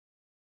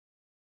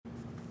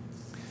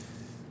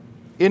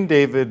In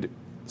David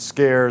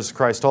Scare's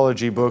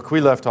Christology book,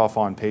 we left off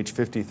on page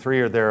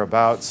 53 or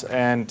thereabouts,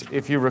 and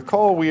if you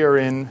recall, we are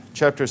in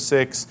chapter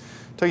 6,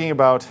 talking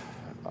about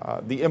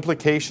the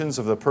implications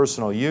of the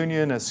personal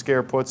union, as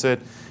Scare puts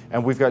it,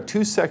 and we've got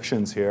two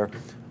sections here.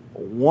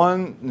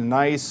 One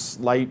nice,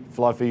 light,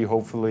 fluffy,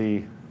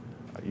 hopefully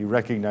you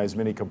recognize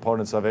many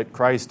components of it,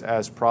 Christ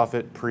as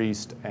prophet,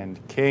 priest, and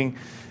king.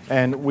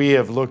 And we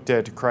have looked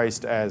at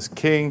Christ as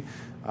king.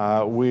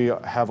 We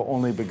have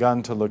only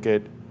begun to look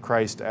at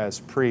Christ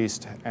as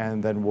priest,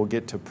 and then we'll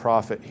get to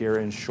prophet here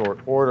in short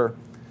order.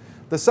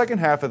 The second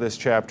half of this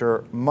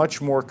chapter,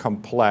 much more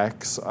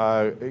complex,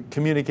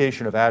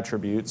 communication of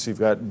attributes. You've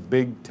got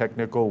big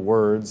technical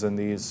words and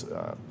these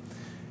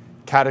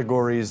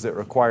categories that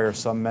require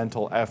some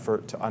mental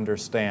effort to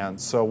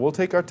understand. So we'll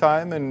take our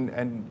time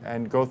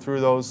and go through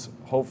those.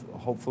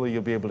 Hopefully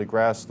you'll be able to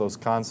grasp those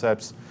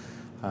concepts.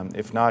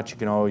 If not, you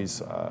can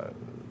always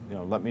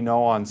let me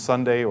know on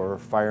Sunday or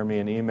fire me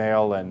an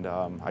email, and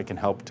I can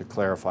help to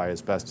clarify as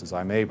best as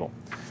I'm able.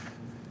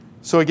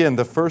 So again,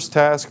 the first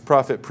task,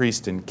 prophet,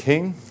 priest, and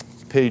king.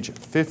 Page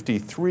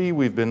 53,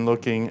 we've been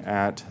looking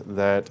at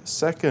that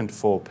second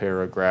full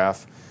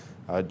paragraph,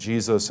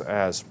 Jesus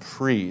as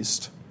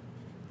priest.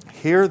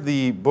 Here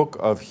the book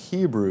of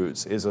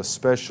Hebrews is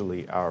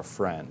especially our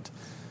friend.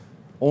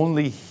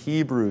 Only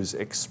Hebrews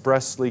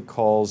expressly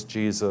calls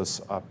Jesus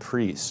a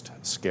priest,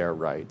 Scare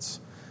writes.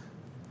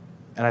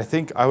 And I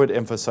think I would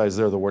emphasize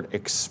there the word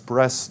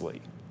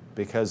expressly,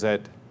 because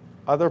at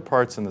other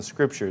parts in the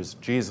scriptures,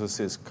 Jesus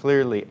is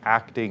clearly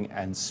acting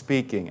and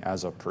speaking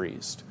as a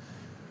priest.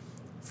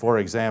 For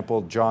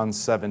example, John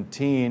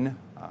 17,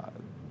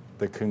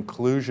 the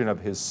conclusion of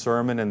his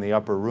sermon in the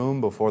upper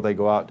room before they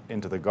go out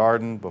into the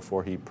garden,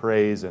 before he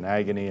prays in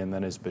agony and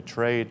then is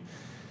betrayed,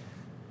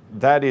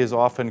 that is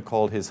often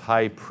called his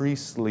high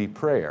priestly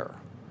prayer.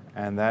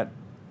 And that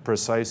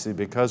precisely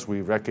because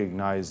we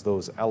recognize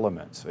those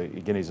elements.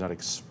 Again, he's not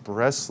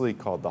expressly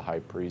called the high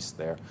priest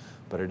there,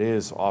 but it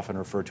is often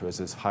referred to as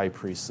his high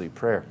priestly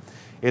prayer.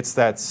 It's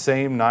that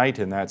same night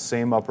in that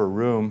same upper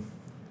room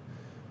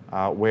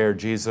where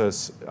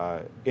Jesus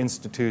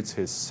institutes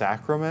his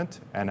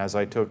sacrament, and as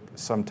I took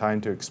some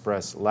time to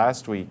express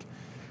last week,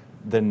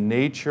 the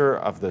nature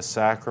of the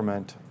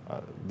sacrament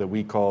that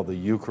we call the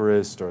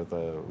Eucharist or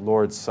the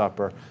Lord's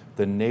Supper,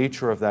 the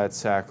nature of that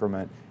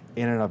sacrament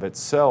in and of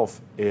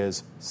itself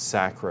is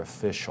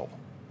sacrificial.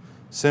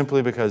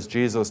 Simply because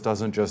Jesus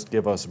doesn't just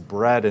give us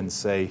bread and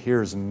say,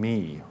 here's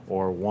me,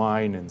 or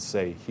wine and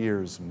say,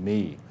 here's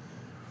me,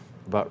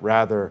 but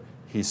rather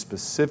he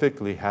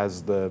specifically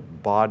has the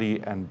body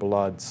and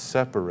blood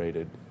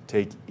separated.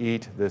 Take,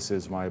 eat, this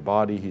is my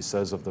body, he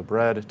says of the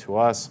bread to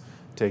us.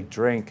 Take,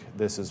 drink,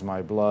 this is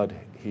my blood,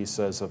 he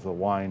says of the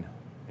wine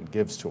and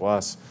gives to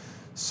us.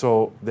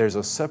 So there's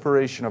a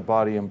separation of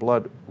body and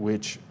blood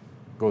which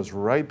goes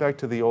right back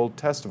to the Old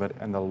Testament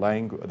and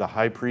the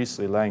high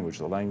priestly language,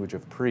 the language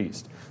of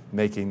priest,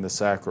 making the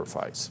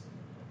sacrifice.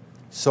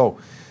 So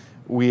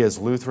we as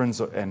Lutherans,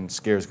 and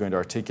Scare is going to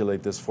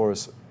articulate this for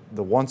us,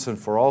 the once and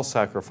for all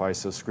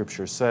sacrifice, as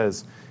Scripture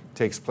says,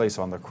 takes place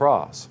on the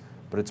cross.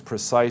 But it's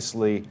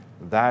precisely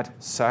that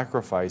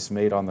sacrifice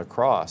made on the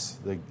cross,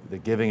 the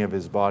giving of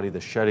his body, the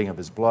shedding of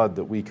his blood,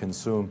 that we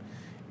consume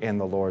in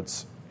the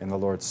Lord's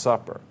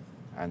Supper.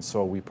 And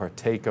so we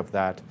partake of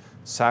that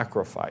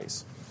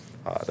sacrifice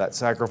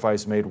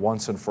made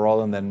once and for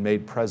all and then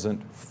made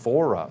present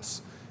for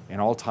us in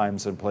all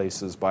times and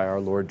places by our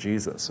Lord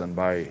Jesus and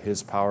by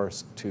his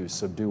powers to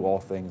subdue all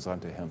things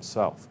unto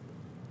himself.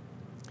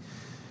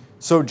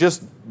 So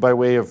just by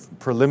way of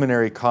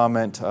preliminary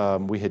comment,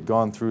 we had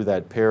gone through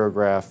that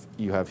paragraph.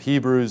 You have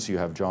Hebrews, you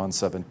have John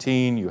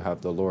 17, you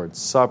have the Lord's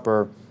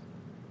Supper.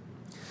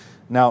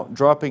 Now,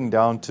 dropping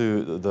down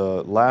to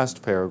the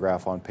last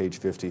paragraph on page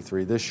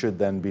 53, this should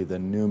then be the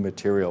new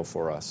material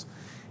for us.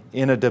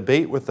 In a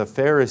debate with the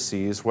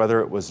Pharisees, whether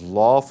it was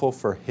lawful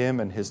for him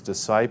and his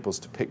disciples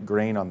to pick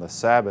grain on the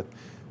Sabbath,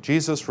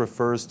 Jesus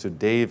refers to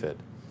David.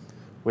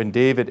 When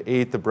David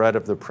ate the bread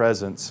of the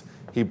presence,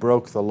 he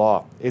broke the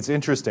law. It's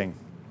interesting.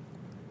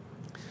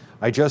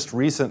 I just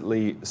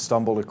recently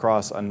stumbled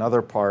across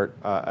another part,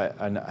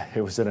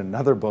 it was in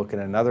another book, in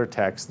another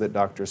text that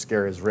Dr.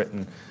 Scare has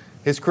written.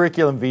 His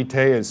curriculum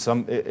vitae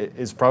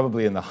is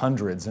probably in the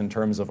hundreds in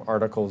terms of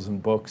articles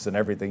and books and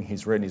everything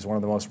he's written. He's one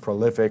of the most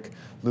prolific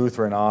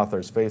Lutheran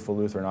authors, faithful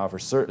Lutheran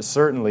authors,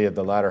 certainly at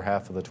the latter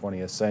half of the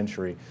 20th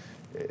century.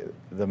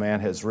 The man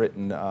has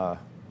written, I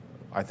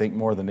think,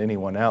 more than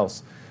anyone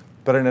else.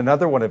 But in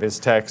another one of his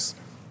texts,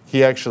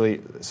 he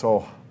actually,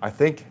 I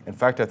think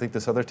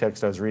this other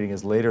text I was reading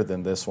is later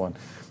than this one.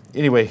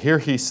 Anyway, here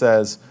he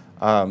says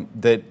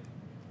that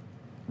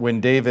when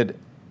David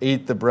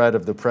ate the bread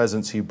of the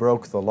presence, he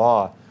broke the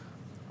law.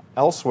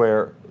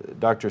 Elsewhere,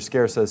 Dr.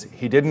 Scare says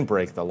he didn't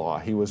break the law,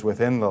 he was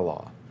within the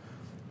law.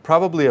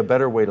 Probably a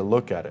better way to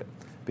look at it,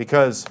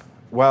 because,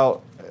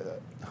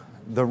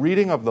 the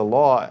reading of the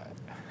law,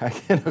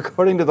 again,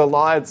 according to the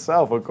law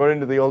itself, according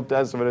to the Old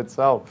Testament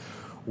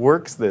itself,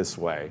 works this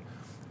way,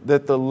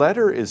 that the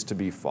letter is to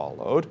be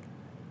followed,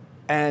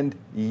 And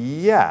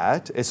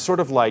yet, it's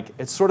sort of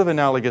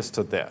analogous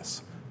to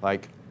this.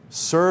 Like,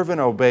 serve and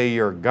obey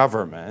your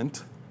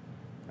government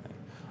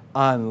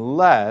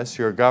unless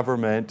your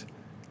government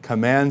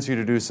commands you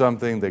to do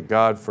something that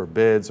God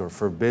forbids or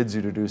forbids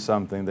you to do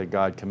something that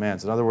God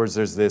commands. In other words,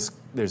 there's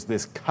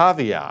this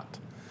caveat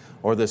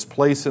or this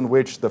place in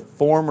which the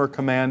former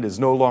command is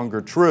no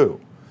longer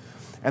true.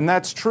 And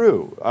that's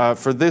true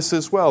for this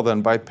as well,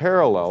 then, by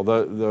parallel.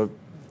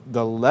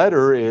 The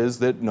letter is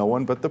that no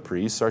one but the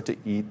priests are to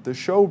eat the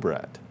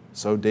showbread.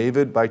 So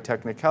David by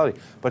technicality.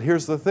 But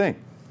here's the thing.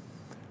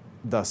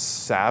 The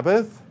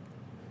Sabbath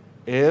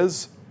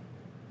is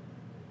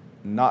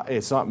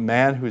it's not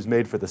man who's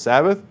made for the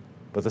Sabbath,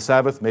 but the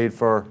Sabbath made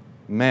for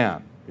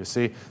man. You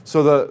see?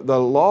 So the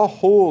law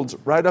holds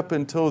right up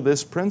until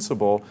this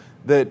principle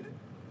that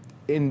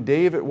in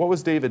David, what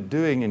was David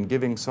doing in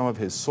giving some of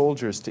his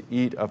soldiers to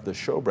eat of the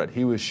showbread?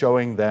 He was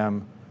showing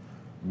them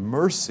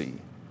mercy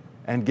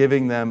and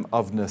giving them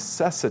of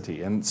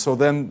necessity. And so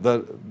then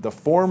the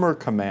former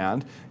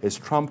command is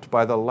trumped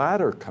by the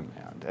latter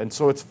command. And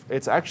so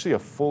it's actually a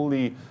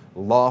fully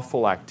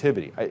lawful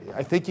activity.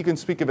 I think you can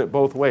speak of it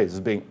both ways, as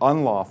being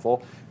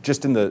unlawful,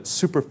 just in the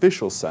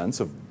superficial sense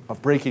of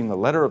breaking the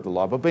letter of the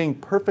law, but being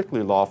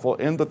perfectly lawful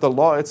in that the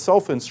law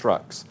itself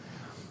instructs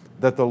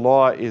that the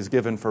law is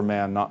given for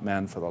man, not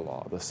man for the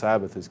law. The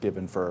Sabbath is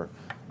given for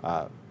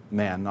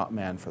man, not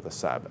man for the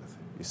Sabbath,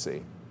 you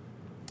see.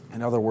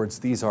 In other words,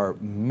 these are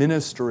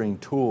ministering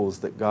tools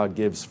that God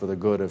gives for the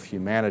good of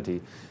humanity.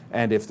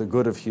 And if the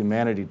good of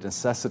humanity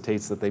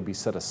necessitates that they be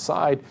set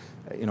aside,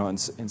 in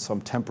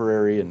some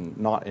temporary and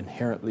not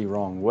inherently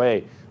wrong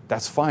way,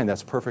 that's fine.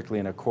 That's perfectly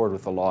in accord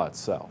with the law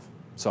itself.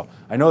 So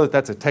I know that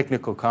that's a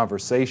technical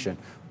conversation,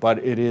 but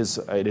it is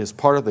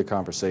part of the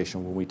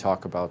conversation when we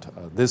talk about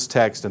this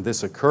text and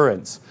this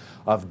occurrence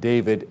of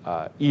David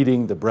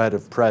eating the bread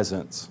of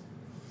presence.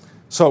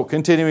 So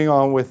continuing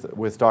on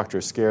with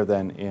Dr. Scare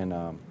then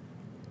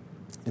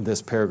in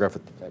this paragraph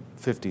at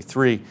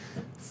 53,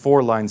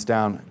 4 lines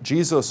down,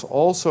 Jesus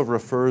also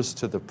refers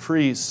to the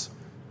priests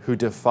who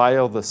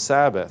defile the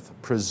Sabbath,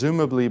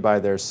 presumably by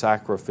their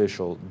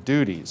sacrificial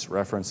duties,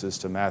 references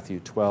to Matthew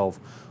 12,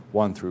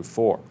 1 through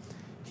 4.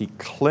 He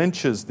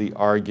clinches the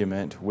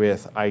argument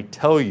with, I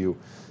tell you,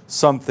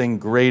 something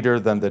greater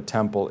than the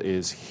temple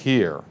is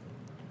here.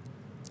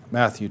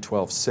 Matthew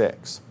 12,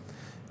 6.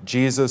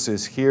 Jesus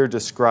is here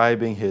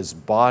describing his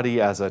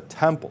body as a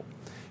temple.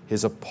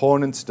 His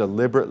opponents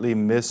deliberately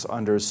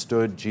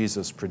misunderstood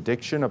Jesus'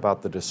 prediction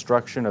about the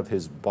destruction of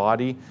his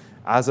body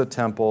as a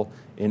temple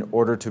in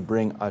order to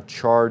bring a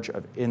charge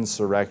of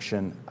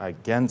insurrection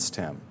against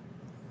him.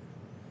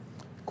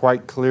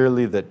 Quite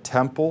clearly, the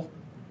temple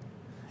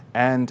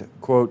and,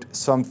 quote,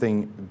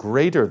 something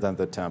greater than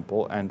the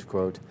temple, end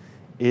quote,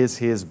 is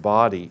his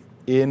body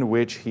in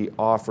which he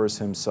offers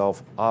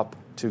himself up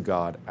to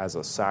God as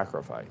a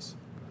sacrifice.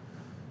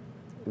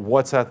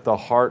 What's at the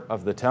heart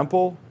of the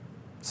temple?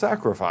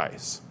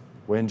 Sacrifice.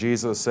 When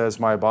Jesus says,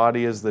 my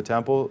body is the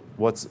temple,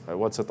 what's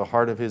at the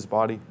heart of his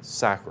body?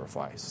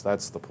 Sacrifice.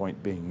 That's the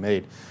point being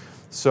made.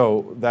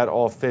 So that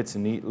all fits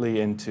neatly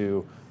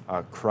into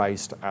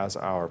Christ as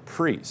our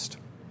priest.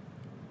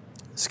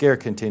 Scare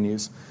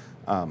continues,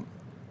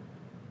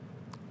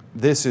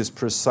 this is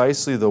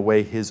precisely the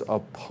way his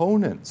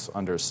opponents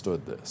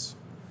understood this,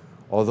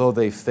 although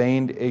they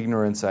feigned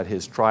ignorance at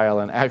his trial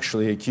and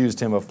actually accused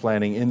him of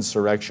planning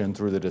insurrection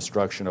through the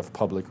destruction of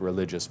public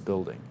religious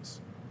buildings.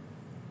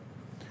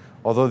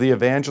 Although the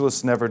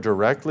evangelists never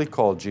directly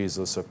called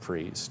Jesus a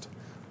priest,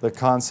 the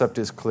concept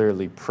is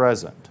clearly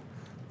present.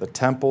 The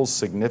temple's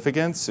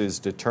significance is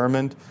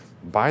determined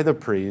by the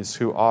priests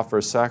who offer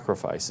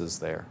sacrifices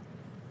there.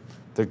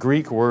 The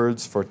Greek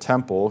words for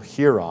temple,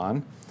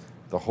 hieron,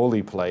 the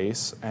holy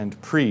place, and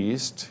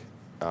priest,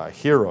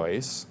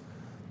 hieros,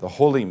 the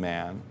holy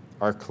man,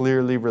 are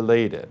clearly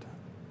related,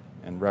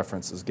 and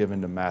references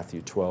given to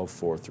Matthew 12,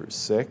 4 through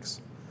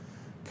 6.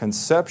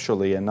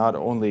 Conceptually and not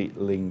only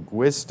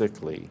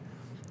linguistically,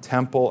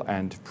 temple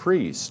and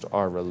priest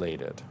are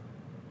related.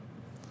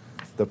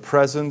 The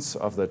presence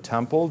of the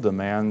temple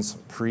demands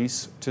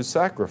priests to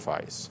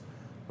sacrifice.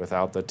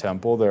 Without the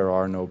temple, there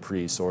are no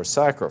priests or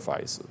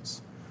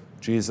sacrifices.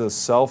 Jesus'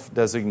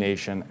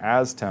 self-designation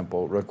as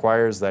temple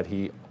requires that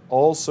he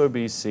also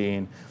be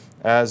seen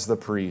as the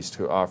priest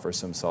who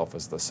offers himself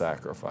as the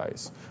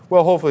sacrifice.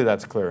 Well, hopefully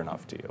that's clear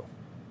enough to you.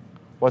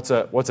 What's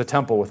a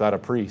temple without a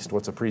priest?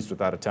 What's a priest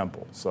without a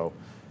temple? So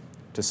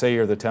to say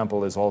you're the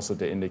temple is also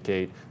to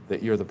indicate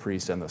that you're the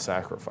priest and the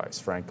sacrifice,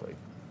 frankly.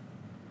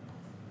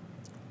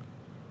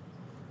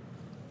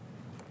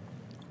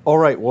 All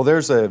right, well,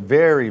 there's a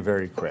very,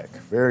 very quick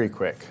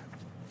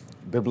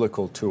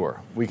biblical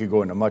tour. We could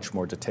go into much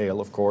more detail,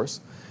 of course,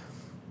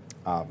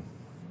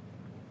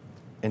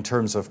 in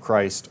terms of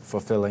Christ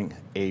fulfilling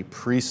a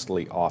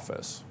priestly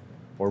office,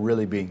 or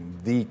really being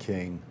the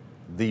king,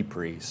 the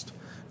priest.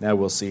 Now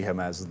we'll see him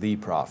as the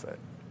prophet.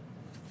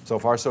 So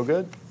far, so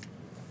good?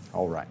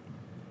 All right.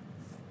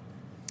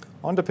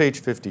 On to page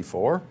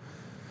 54.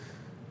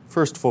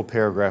 First full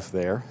paragraph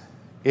there.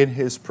 In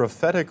his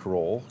prophetic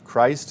role,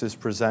 Christ is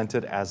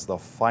presented as the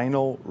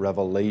final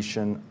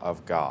revelation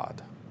of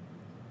God.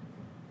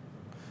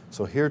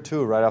 So here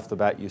too, right off the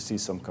bat, you see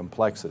some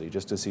complexity.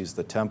 Just as he's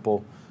the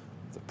temple,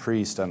 the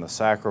priest, and the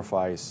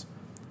sacrifice,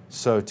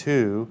 so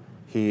too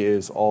he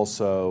is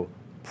also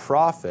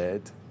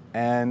prophet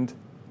and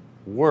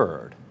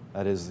word.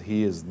 That is,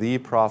 he is the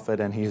prophet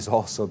and he is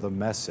also the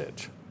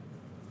message.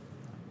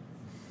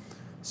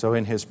 So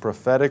in his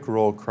prophetic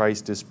role,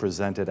 Christ is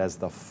presented as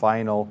the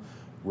final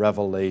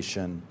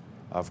revelation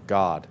of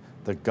God.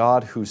 The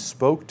God who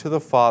spoke to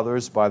the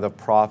fathers by the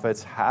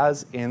prophets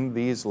has in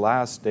these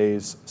last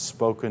days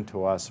spoken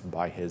to us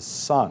by his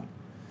Son.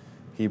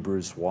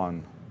 Hebrews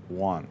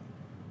 1:1.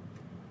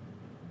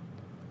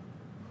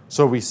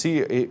 So we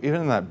see,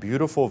 even in that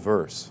beautiful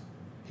verse,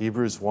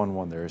 Hebrews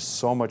 1:1, there is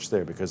so much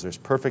there because there's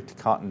perfect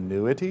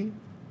continuity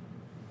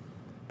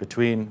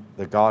between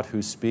the God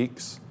who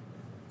speaks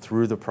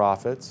through the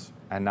prophets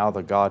and now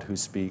the God who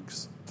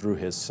speaks through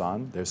his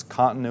Son. There's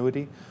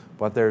continuity,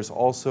 but there's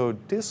also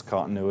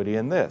discontinuity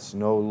in this.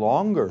 No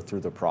longer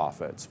through the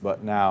prophets,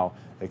 but now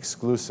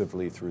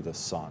exclusively through the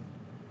Son.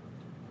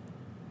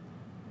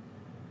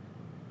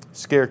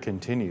 Scare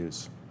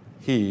continues.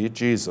 He,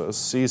 Jesus,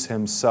 sees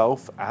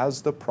himself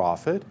as the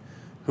prophet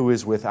who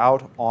is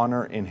without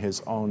honor in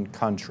his own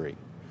country.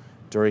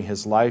 During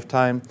his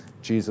lifetime,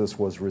 Jesus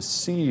was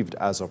received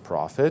as a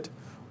prophet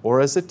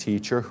or as a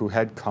teacher who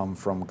had come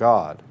from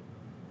God,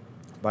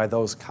 by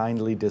those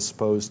kindly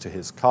disposed to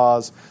his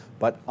cause,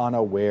 but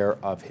unaware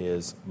of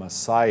his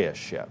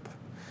messiahship.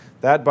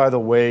 That, by the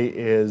way,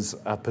 is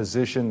a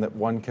position that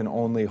one can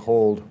only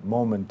hold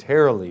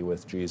momentarily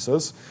with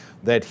Jesus,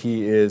 that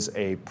he is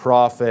a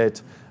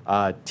prophet,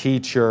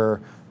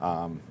 teacher,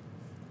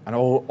 an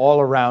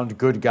all-around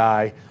good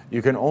guy.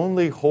 You can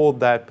only hold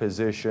that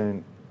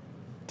position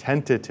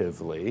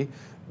tentatively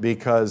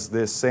because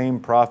this same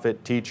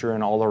prophet, teacher,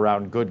 and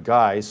all-around good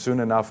guy soon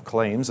enough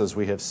claims, as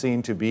we have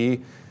seen, to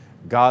be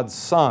God's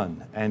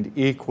Son and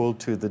equal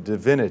to the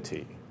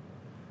divinity.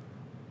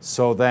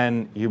 So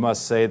then you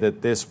must say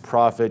that this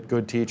prophet,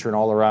 good teacher, and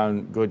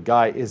all-around good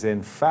guy is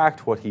in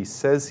fact what he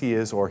says he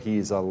is, or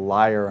he's a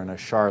liar and a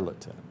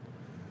charlatan.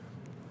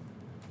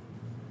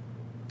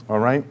 All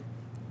right?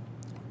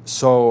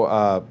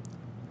 So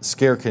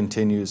Scare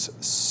continues,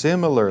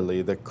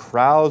 similarly, the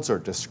crowds are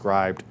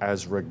described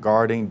as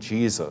regarding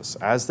Jesus,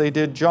 as they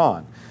did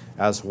John,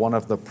 as one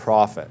of the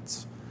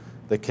prophets.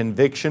 The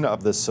conviction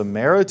of the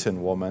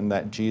Samaritan woman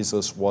that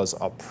Jesus was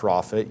a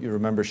prophet, you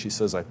remember she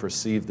says, I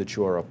perceive that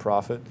you are a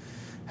prophet,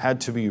 had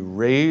to be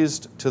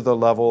raised to the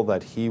level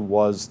that he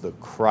was the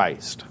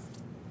Christ.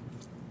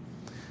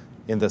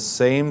 In the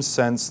same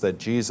sense that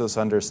Jesus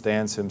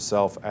understands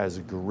himself as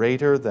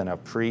greater than a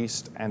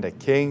priest and a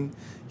king,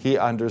 he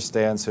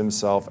understands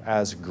himself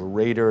as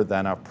greater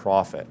than a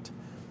prophet.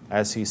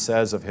 As he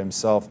says of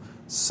himself,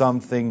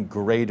 something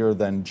greater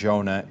than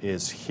Jonah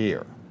is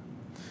here.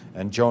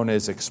 And Jonah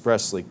is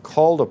expressly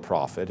called a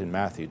prophet in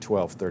Matthew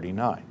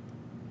 12:39.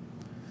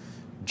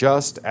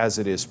 Just as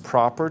it is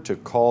proper to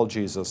call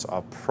Jesus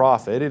a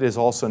prophet, it is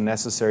also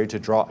necessary to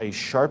draw a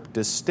sharp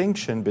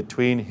distinction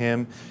between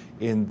him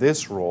in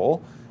this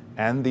role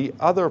and the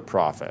other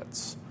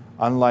prophets.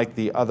 Unlike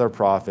the other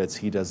prophets,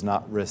 he does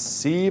not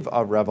receive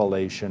a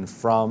revelation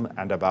from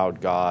and about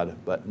God,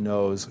 but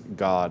knows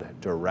God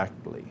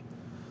directly.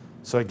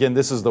 So again,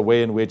 this is the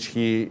way in which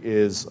he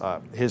is,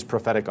 his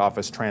prophetic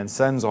office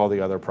transcends all the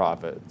other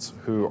prophets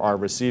who are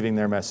receiving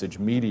their message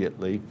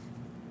immediately.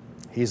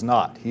 He's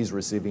not. He's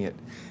receiving it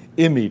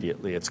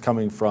immediately. It's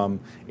coming from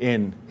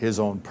in his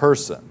own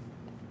person.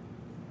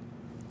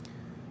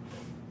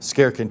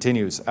 Scare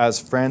continues, as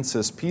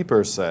Francis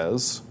Pieper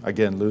says,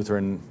 again,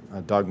 Lutheran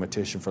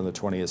dogmatician from the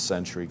 20th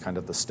century, kind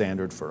of the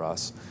standard for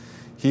us,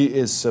 he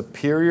is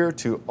superior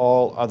to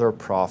all other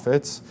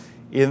prophets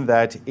in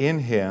that in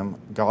him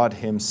God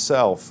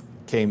himself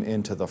came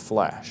into the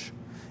flesh.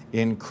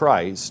 In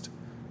Christ,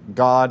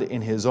 God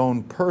in his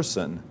own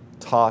person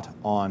taught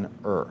on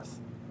earth.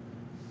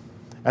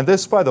 And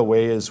this, by the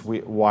way, is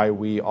why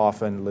we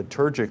often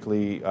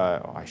liturgically,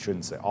 I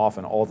shouldn't say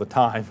often, all the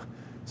time,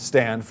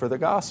 stand for the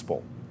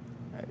gospel.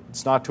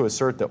 It's not to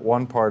assert that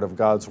one part of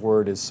God's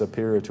word is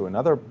superior to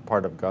another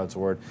part of God's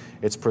word.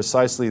 It's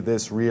precisely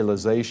this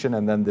realization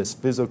and then this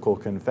physical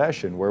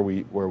confession where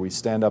we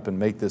stand up and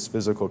make this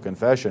physical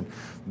confession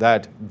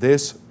that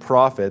this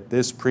prophet,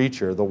 this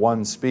preacher, the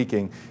one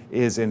speaking,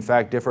 is in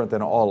fact different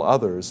than all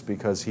others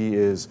because he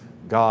is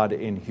God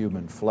in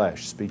human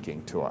flesh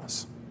speaking to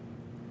us.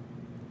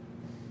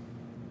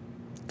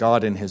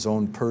 God in his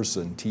own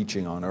person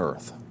teaching on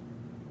earth.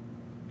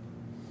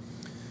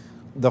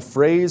 The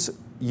phrase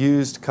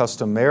used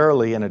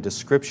customarily in a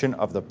description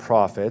of the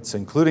prophets,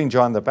 including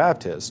John the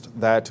Baptist,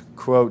 that,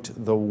 quote,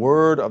 the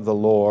word of the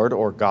Lord,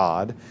 or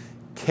God,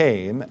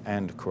 came,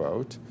 end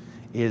quote,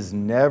 is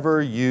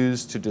never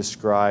used to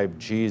describe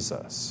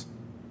Jesus.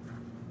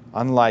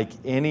 Unlike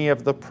any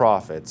of the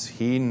prophets,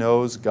 he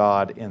knows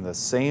God in the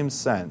same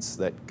sense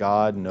that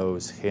God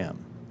knows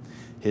him.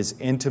 His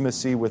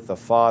intimacy with the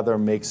Father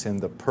makes him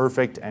the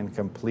perfect and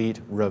complete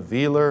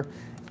revealer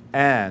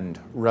and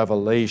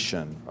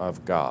revelation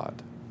of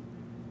God.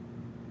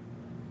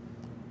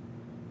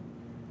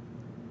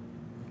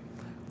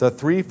 The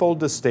threefold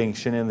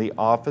distinction in the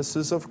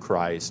offices of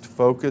Christ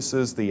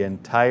focuses the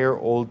entire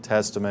Old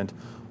Testament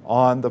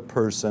on the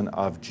person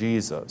of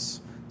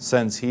Jesus,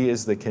 since he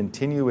is the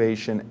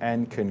continuation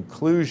and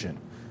conclusion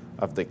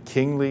of the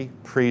kingly,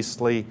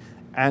 priestly,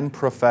 and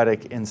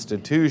prophetic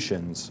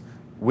institutions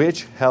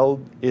which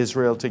held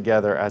Israel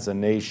together as a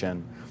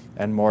nation,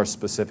 and more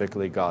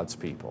specifically, God's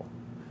people.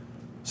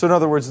 So in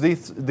other words,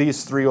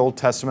 these three Old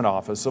Testament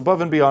offices,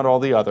 above and beyond all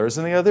the others,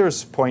 and the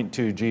others point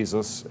to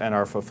Jesus and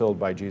are fulfilled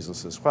by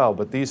Jesus as well,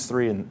 but these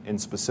three in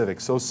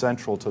specific, so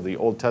central to the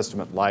Old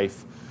Testament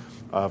life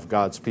of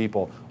God's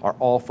people, are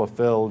all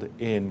fulfilled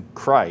in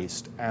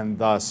Christ, and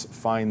thus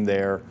find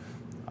their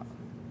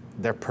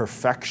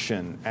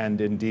perfection and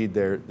indeed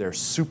their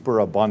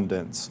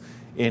superabundance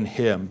in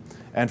Him.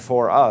 And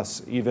for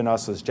us, even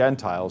us as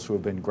Gentiles who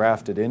have been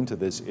grafted into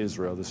this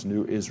Israel, this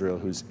new Israel,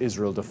 who's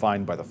Israel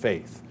defined by the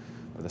faith,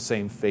 the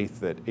same faith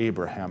that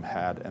Abraham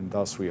had, and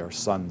thus we are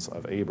sons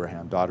of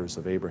Abraham, daughters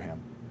of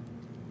Abraham.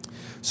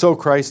 So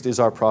Christ is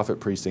our prophet,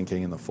 priest, and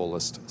king in the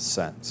fullest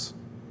sense.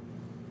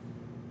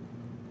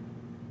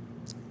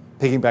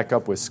 Picking back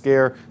up with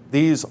Scare,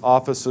 these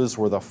offices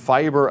were the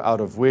fiber out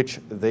of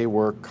which they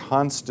were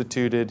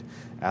constituted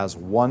as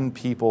one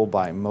people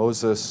by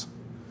Moses,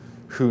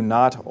 who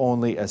not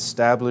only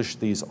established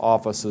these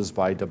offices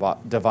by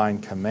divine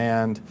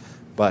command,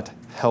 but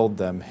held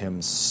them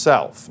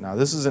himself. Now,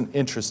 this is an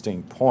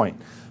interesting point.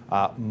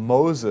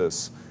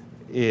 Moses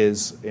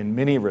is, in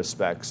many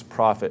respects,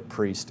 prophet,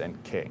 priest,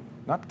 and king.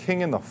 Not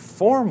king in the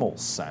formal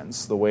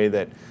sense, the way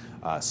that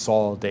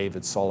Saul,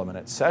 David, Solomon,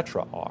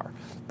 etc. are.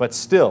 But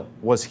still,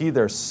 was he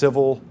their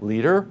civil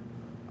leader?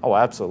 Oh,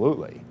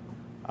 absolutely.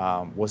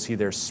 Was he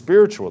their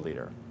spiritual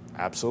leader?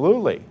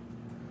 Absolutely.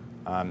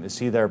 Is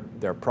he their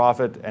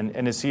prophet,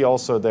 and is he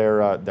also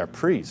their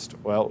priest?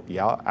 Well,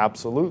 yeah,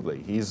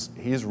 absolutely.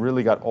 He's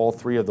really got all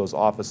three of those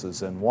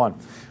offices in one.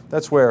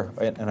 That's where,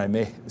 and I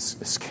may,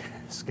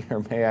 Scare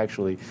may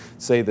actually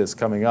say this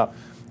coming up,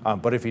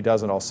 but if he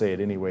doesn't, I'll say it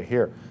anyway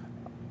here.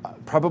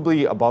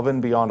 Probably above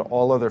and beyond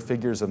all other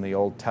figures in the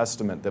Old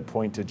Testament that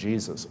point to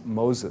Jesus,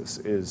 Moses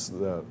is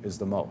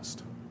the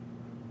most.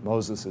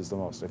 Moses is the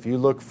most. If you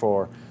look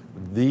for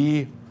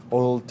the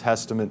Old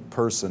Testament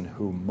person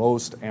who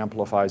most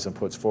amplifies and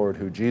puts forward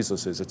who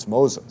Jesus is, it's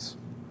Moses.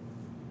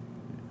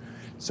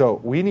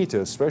 So we need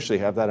to especially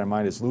have that in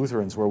mind as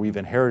Lutherans, where we've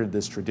inherited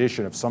this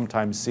tradition of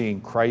sometimes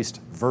seeing Christ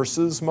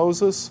versus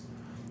Moses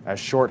as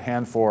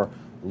shorthand for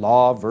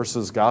law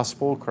versus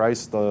gospel,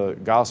 Christ the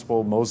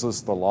gospel,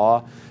 Moses the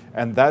law.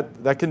 And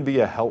that can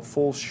be a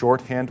helpful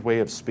shorthand way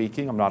of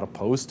speaking. I'm not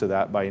opposed to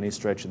that by any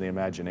stretch of the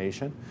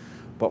imagination.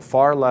 But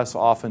far less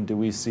often do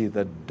we see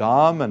the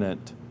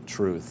dominant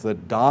truth, the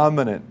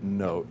dominant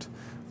note,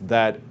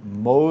 that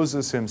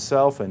Moses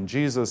himself and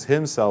Jesus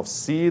himself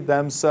see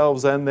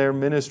themselves and their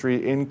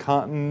ministry in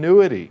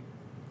continuity.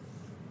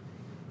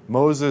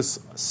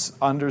 Moses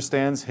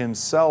understands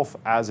himself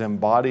as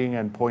embodying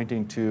and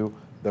pointing to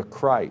the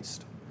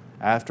Christ.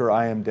 After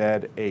I am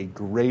dead, a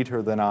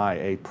greater than I,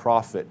 a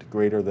prophet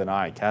greater than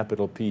I,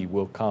 capital P,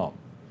 will come.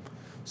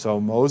 So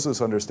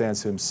Moses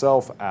understands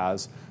himself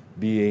as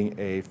being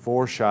a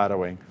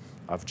foreshadowing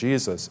of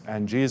Jesus,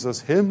 and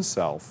Jesus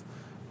himself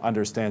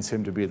understands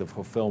him to be the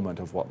fulfillment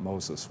of what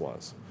Moses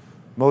was.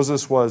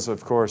 Moses was,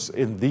 of course,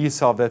 in the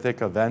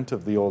salvific event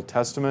of the Old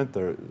Testament,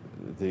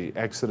 the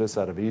Exodus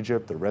out of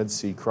Egypt, the Red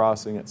Sea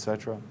crossing,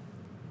 etc.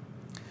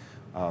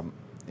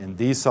 In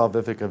the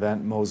salvific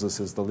event, Moses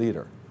is the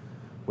leader.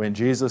 When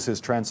Jesus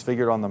is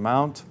transfigured on the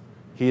mount,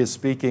 he is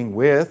speaking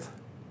with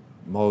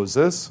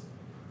Moses,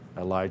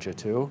 Elijah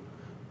too,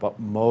 but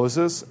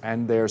Moses,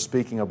 and they're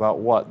speaking about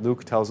what?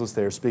 Luke tells us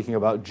they're speaking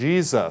about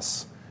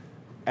Jesus.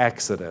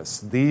 Exodus,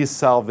 the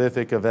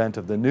salvific event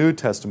of the New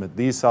Testament,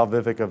 the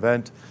salvific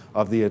event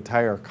of the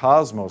entire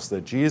cosmos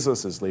that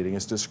Jesus is leading,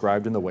 is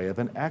described in the way of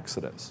an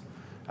Exodus.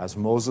 As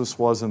Moses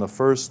was in the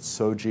first,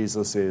 so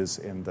Jesus is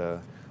in the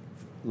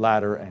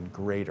latter and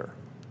greater.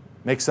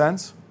 Make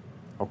sense?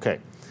 Okay.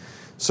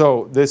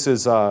 So this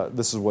is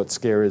what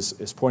Scare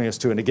is pointing us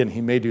to. And again, he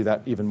may do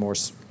that even more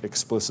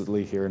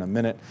explicitly here in a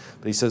minute.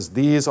 But he says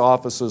these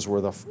offices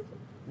were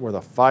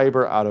the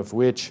fiber out of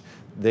which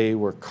they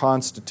were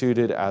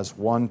constituted as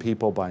one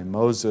people by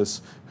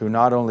Moses, who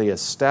not only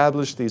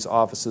established these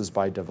offices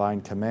by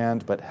divine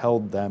command, but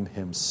held them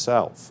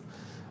himself.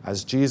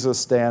 As Jesus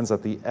stands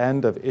at the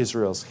end of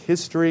Israel's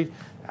history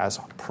as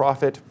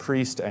prophet,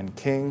 priest, and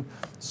king,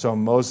 so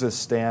Moses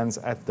stands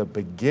at the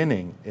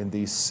beginning in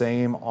these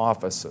same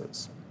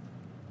offices.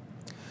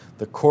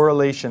 The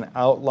correlation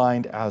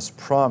outlined as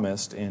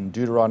promised in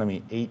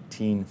Deuteronomy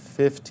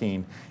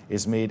 18:15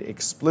 is made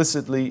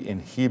explicitly in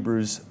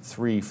Hebrews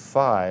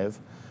 3:5,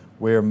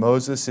 where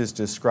Moses is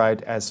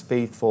described as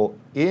faithful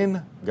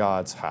in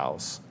God's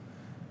house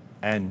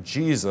and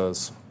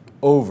Jesus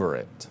over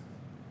it.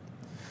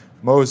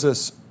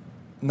 Moses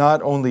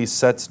not only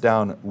sets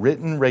down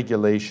written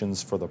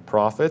regulations for the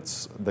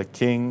prophets, the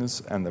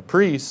kings, and the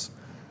priests,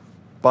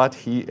 but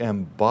he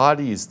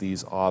embodies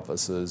these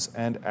offices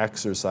and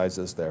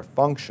exercises their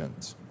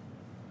functions.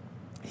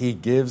 He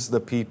gives the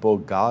people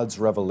God's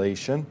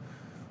revelation,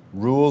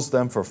 rules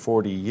them for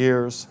 40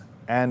 years,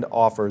 and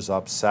offers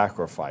up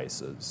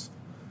sacrifices.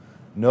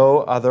 No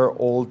other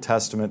Old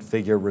Testament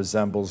figure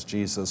resembles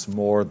Jesus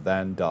more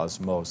than does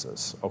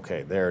Moses.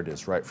 Okay, there it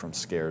is, right from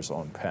Scare's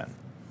own pen.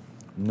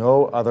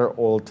 No other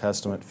Old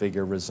Testament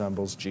figure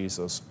resembles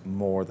Jesus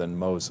more than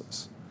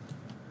Moses.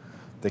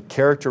 The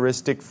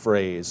characteristic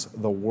phrase,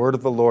 "the word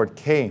of the Lord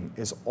came,"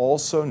 is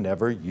also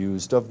never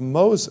used of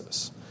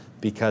Moses,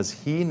 because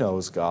he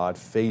knows God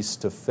face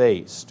to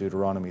face,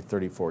 Deuteronomy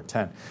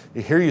 34:10.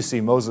 Here you see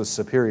Moses'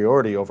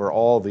 superiority over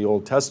all the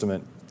Old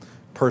Testament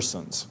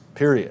persons,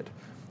 period.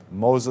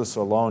 Moses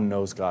alone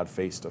knows God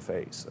face to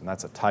face, and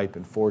that's a type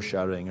and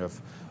foreshadowing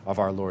of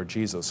our Lord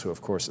Jesus, who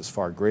of course is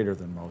far greater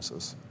than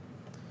Moses.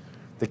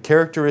 The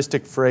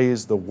characteristic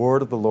phrase, "the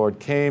word of the Lord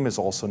came," is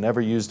also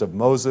never used of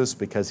Moses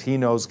because he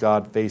knows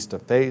God face to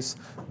face.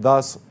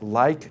 Thus,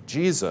 like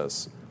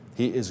Jesus,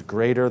 he is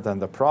greater than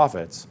the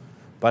prophets,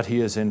 but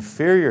he is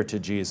inferior to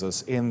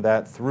Jesus in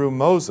that through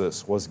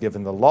Moses was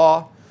given the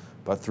law,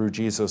 but through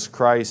Jesus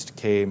Christ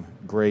came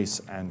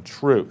grace and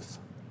truth.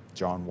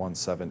 John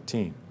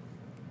 1:17.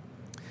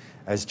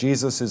 As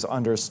Jesus is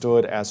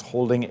understood as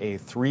holding a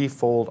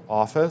threefold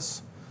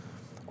office,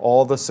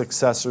 all the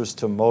successors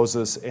to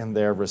Moses in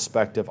their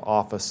respective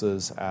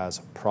offices as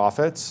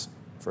prophets,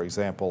 for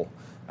example,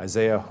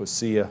 Isaiah,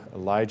 Hosea,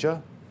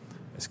 Elijah,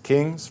 as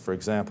kings, for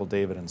example,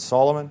 David and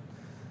Solomon,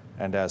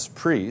 and as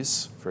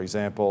priests, for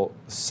example,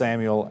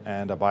 Samuel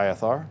and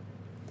Abiathar,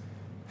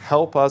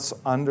 help us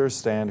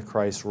understand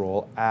Christ's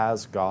role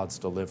as God's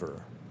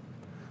deliverer.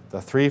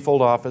 The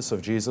threefold office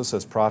of Jesus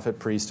as prophet,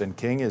 priest, and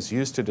king is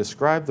used to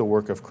describe the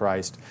work of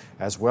Christ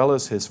as well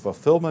as his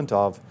fulfillment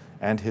of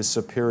and his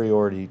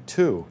superiority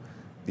to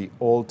the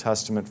Old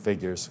Testament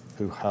figures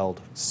who held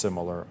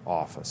similar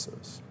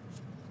offices.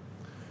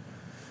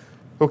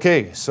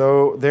 Okay,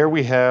 so there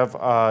we have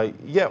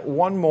yet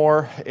one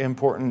more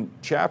important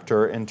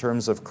chapter in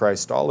terms of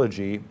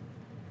Christology,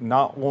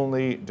 not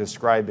only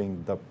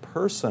describing the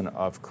person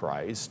of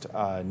Christ,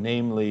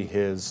 namely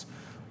his,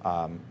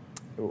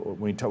 when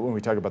we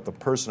talk about the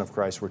person of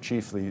Christ, we're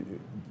chiefly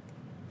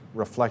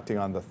reflecting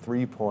on the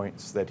 3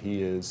 points that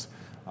he is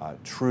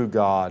true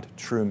God,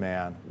 true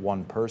man,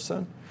 one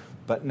person,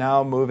 but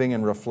now moving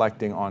and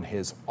reflecting on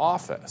his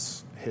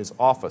office, his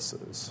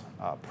offices,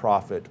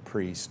 prophet,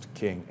 priest,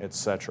 king,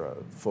 etc.,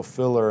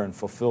 fulfiller and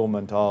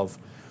fulfillment of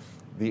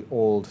the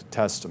Old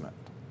Testament.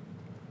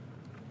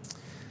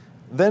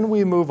 Then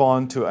we move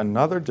on to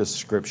another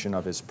description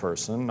of his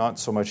person, not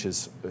so much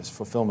his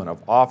fulfillment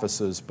of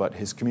offices, but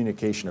his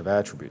communication of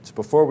attributes.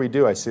 Before we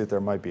do, I see that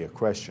there might be a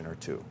question or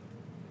two.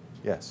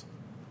 Yes?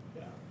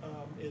 Yeah,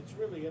 it's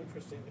really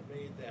interesting to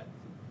me that,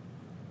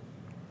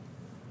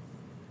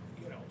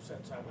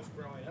 since I was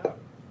growing up,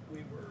 we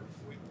were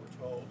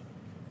told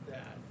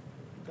that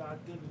God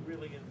didn't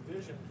really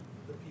envision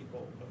the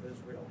people of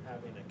Israel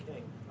having a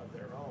king of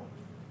their own,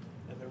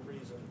 and the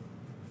reason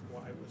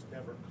why was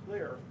never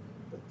clear.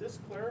 But this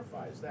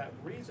clarifies that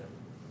reason,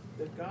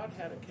 that God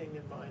had a king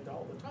in mind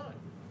all the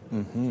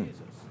time,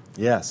 Jesus.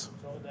 Yes.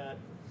 So that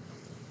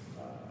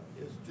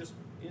is just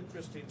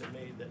interesting to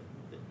me that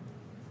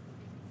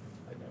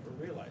I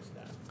never realized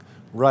that.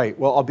 Right.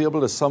 Well, I'll be able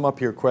to sum up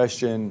your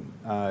question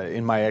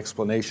in my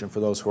explanation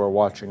for those who are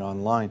watching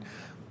online.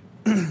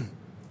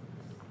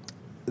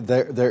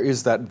 There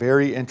is that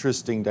very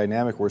interesting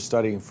dynamic. We're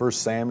studying 1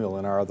 Samuel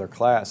in our other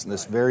class, and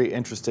this very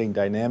interesting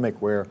dynamic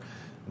where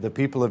the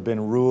people have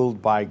been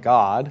ruled by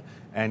God,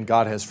 and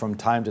God has from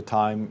time to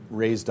time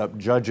raised up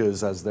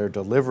judges as their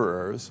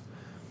deliverers.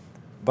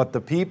 But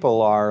the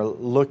people are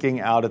looking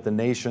out at the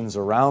nations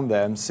around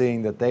them,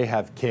 seeing that they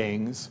have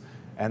kings,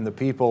 and the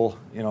people,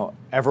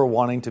 ever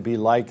wanting to be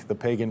like the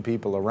pagan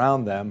people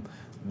around them,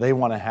 they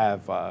want to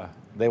have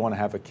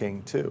a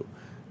king too.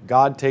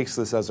 God takes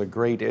this as a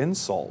great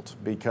insult,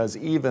 because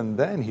even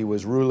then he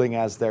was ruling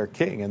as their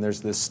king. And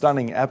there's this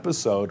stunning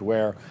episode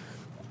where,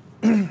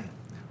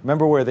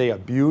 remember where they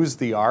abuse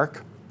the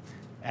ark,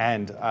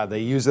 and they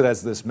use it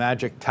as this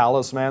magic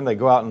talisman. They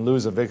go out and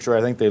lose a victory.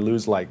 I think they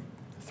lose like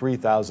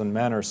 3,000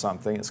 men or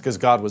something. It's because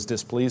God was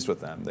displeased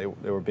with them. They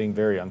were being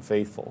very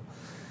unfaithful.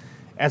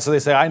 And so they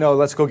say, I know,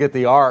 let's go get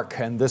the ark,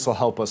 and this will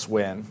help us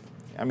win.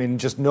 I mean,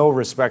 just no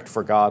respect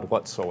for God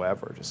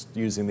whatsoever, just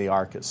using the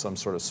ark as some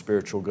sort of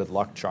spiritual good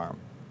luck charm.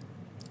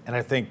 And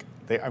I think,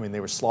 they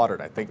were slaughtered.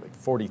 I think like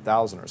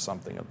 40,000 or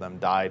something of them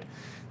died.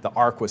 The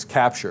ark was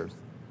captured.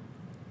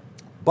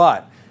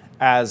 But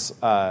as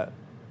the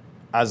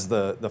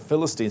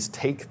Philistines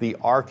take the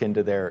ark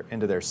into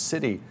their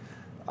city,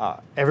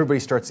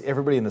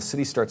 everybody in the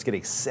city starts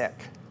getting sick,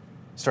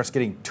 starts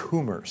getting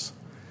tumors.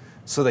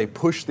 So they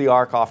push the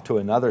ark off to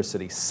another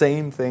city.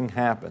 Same thing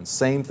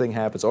happens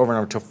over and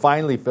over. Until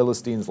finally, the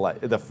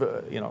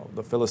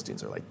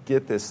Philistines are like,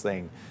 get this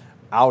thing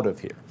out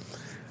of here.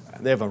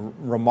 They have a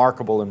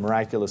remarkable and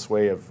miraculous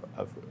way of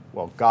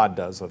God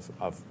does,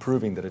 of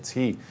proving that it's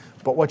He.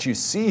 But what you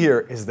see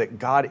here is that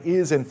God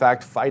is, in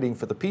fact, fighting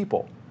for the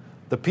people.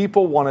 The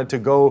people wanted to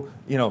go,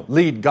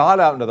 lead God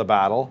out into the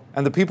battle,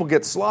 and the people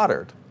get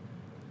slaughtered.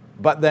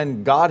 But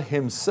then God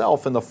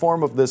Himself, in the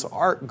form of this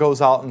ark,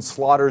 goes out and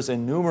slaughters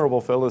innumerable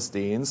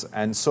Philistines,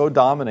 and so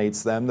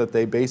dominates them that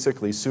they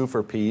basically sue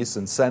for peace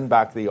and send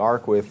back the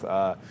ark with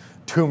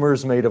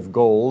tumors made of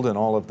gold and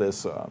all of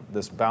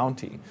this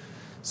bounty.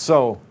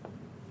 So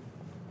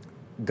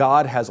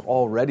God has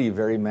already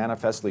very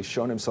manifestly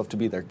shown Himself to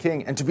be their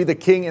king, and to be the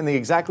king in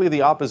exactly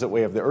the opposite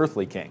way of the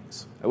earthly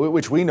kings,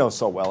 which we know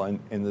so well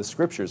in the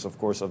scriptures, of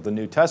course, of the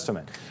New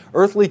Testament.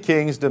 Earthly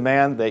kings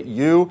demand that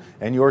you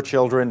and your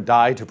children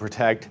die to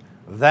protect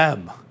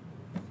them,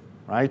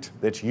 right?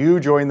 That you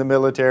join the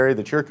military,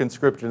 that you're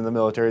conscripted in the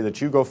military, that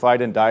you go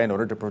fight and die in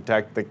order to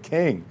protect the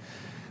king.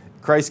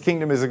 Christ's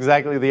kingdom is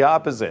exactly the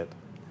opposite.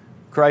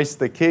 Christ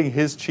the King,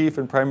 His chief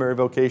and primary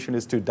vocation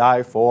is to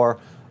die for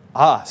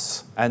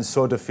us, and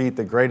so defeat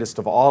the greatest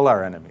of all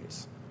our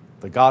enemies,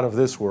 the god of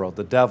this world,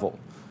 the devil,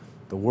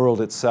 the world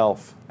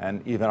itself,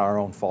 and even our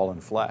own fallen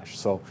flesh.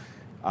 So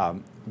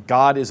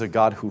God is a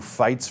God who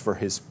fights for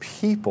His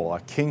people,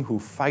 a king who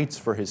fights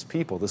for His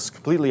people. This is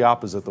completely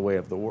opposite the way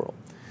of the world.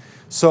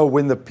 So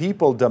when the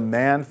people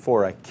demand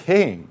for a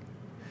king,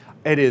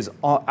 it is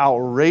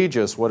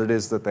outrageous what it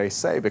is that they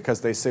say,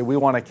 because they say, we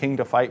want a king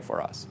to fight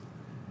for us.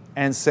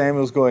 And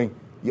Samuel's going,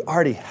 you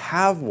already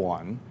have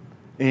one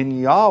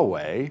in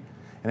Yahweh,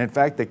 and in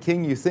fact, the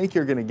king you think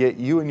you're going to get,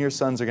 you and your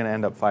sons are going to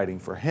end up fighting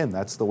for him.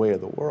 That's the way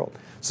of the world.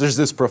 So there's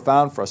this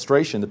profound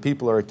frustration. The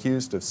people are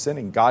accused of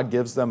sinning. God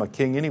gives them a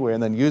king anyway,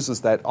 and then uses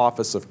that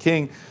office of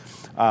king,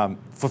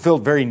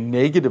 fulfilled very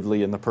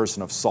negatively in the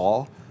person of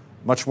Saul,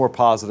 much more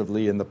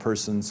positively in the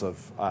persons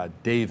of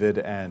David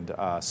and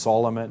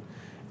Solomon,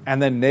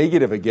 and then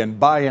negative again,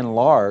 by and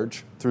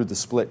large, through the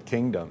split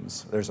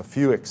kingdoms. There's a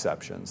few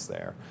exceptions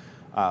there.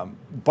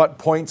 But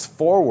points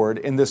forward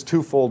in this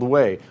twofold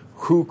way: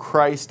 who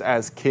Christ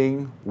as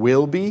king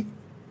will be,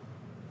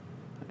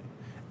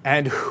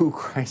 and who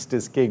Christ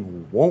as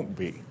king won't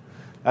be.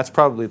 That's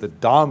probably the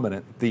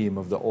dominant theme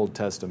of the Old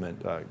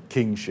Testament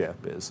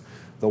kingship, is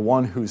the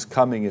one whose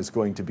coming is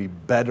going to be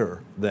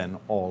better than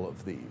all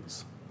of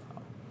these.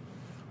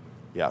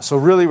 So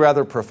really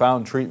rather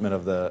profound treatment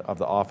of the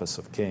office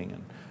of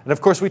king. And of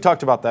course we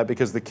talked about that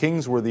because the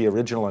kings were the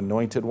original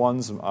anointed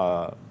ones,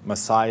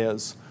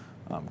 messiahs,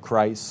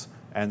 Christ,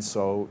 and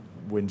so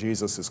when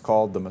Jesus is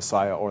called the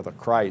Messiah or the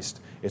Christ,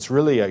 it's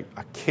really a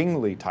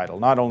kingly title.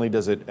 Not only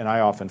does it, and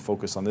I often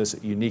focus on this,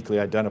 it uniquely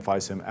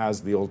identifies him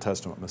as the Old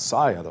Testament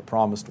Messiah, the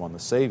promised one, the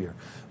Savior,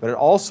 but it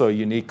also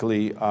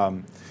uniquely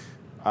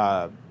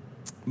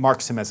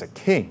marks him as a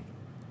king.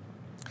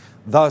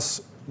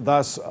 Thus,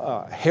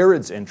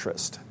 Herod's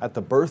interest at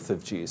the birth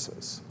of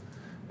Jesus,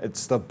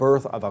 it's the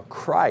birth of a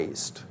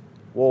Christ.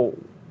 Well,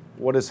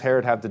 what does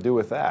Herod have to do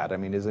with that? I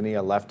mean, isn't he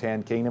a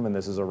left-hand kingdom and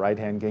this is a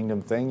right-hand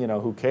kingdom thing?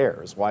 Who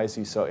cares? Why is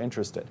he so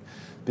interested?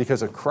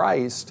 Because a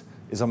Christ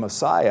is a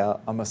Messiah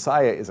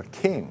is a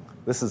king.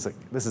 This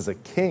is a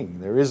king.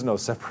 There is no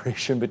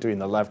separation between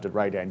the left and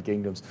right-hand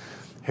kingdoms.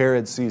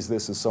 Herod sees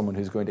this as someone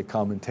who's going to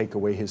come and take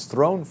away his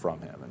throne from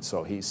him, and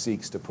so he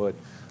seeks to put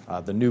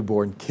the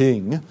newborn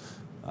king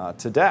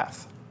to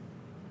death.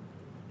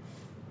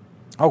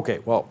 Okay,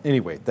 well,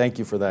 anyway, thank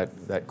you for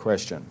that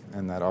question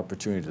and that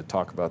opportunity to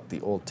talk about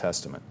the Old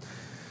Testament.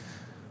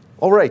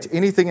 All right,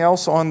 anything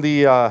else on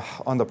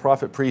the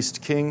prophet,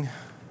 priest, king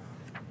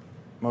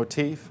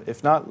motif?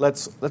 If not,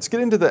 let's get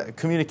into the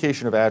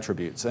communication of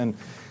attributes. And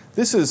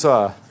this is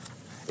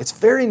it's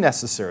very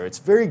necessary. It's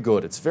very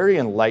good. It's very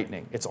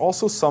enlightening. It's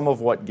also some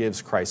of what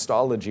gives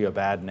Christology a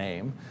bad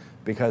name,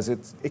 because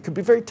it could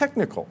be very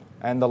technical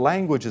and the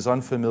language is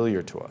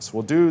unfamiliar to us.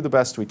 We'll do the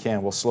best we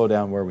can. We'll slow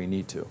down where we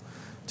need to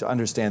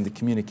understand the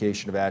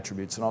communication of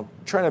attributes. And I'll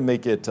try to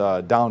make it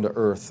down to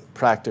earth,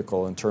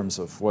 practical in terms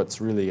of what's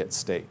really at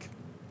stake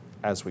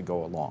as we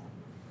go along.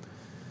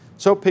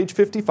 So page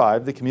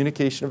 55, the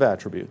communication of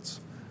attributes.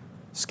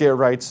 Scare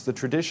writes, the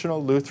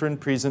traditional Lutheran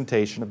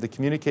presentation of the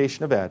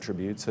communication of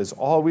attributes has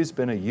always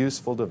been a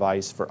useful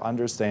device for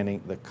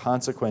understanding the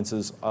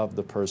consequences of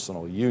the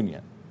personal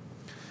union.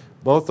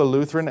 Both the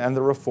Lutheran and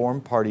the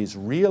Reformed parties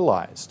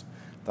realized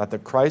that the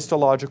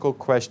Christological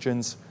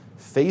questions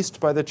faced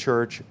by the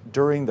Church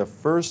during the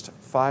first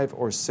 5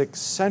 or 6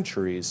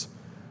 centuries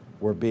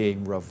were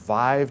being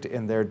revived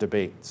in their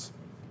debates.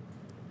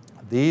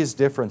 These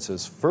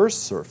differences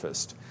first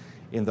surfaced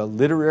in the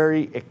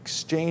literary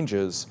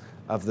exchanges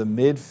of the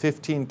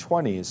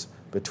mid-1520s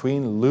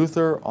between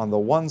Luther on the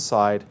one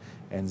side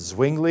and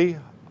Zwingli,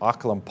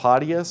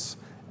 Oecolampadius,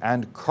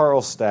 and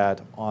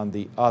Karlstadt on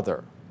the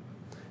other.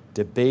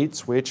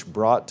 Debates which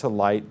brought to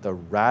light the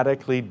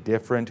radically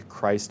different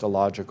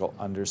Christological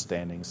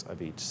understandings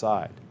of each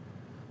side.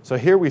 So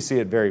here we see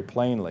it very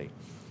plainly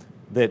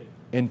that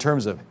in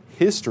terms of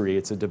history,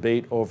 it's a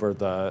debate over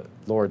the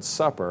Lord's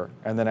Supper,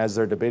 and then as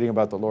they're debating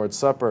about the Lord's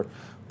Supper,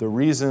 The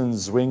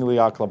reasons Zwingli,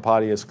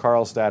 Oecolampadius,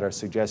 Karlstadt are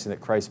suggesting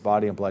that Christ's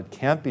body and blood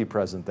can't be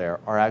present there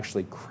are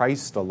actually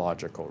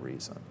Christological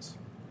reasons,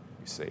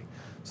 you see.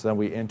 So then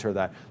we enter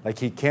that. Like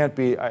he can't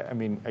be,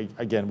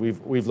 again,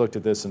 we've looked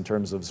at this in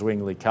terms of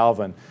Zwingli,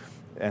 Calvin,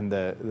 and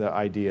the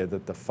idea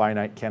that the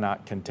finite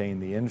cannot contain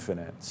the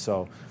infinite.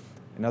 So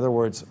in other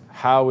words,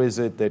 how is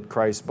it that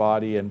Christ's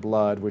body and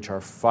blood, which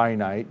are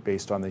finite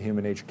based on the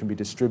human nature, can be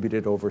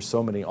distributed over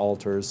so many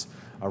altars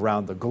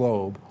around the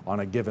globe on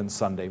a given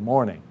Sunday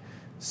morning?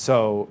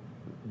 So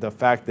the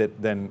fact that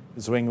then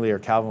Zwingli or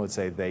Calvin would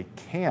say they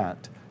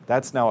can't,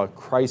 that's now a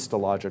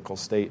Christological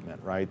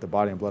statement, right? The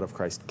body and blood of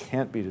Christ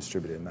can't be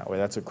distributed in that way.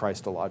 That's a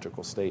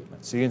Christological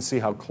statement. So you can see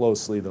how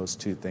closely those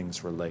two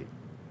things relate.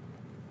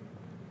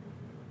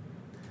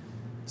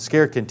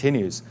 Scare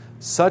continues.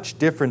 Such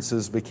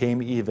differences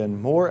became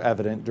even more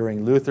evident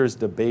during Luther's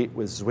debate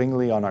with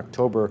Zwingli on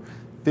October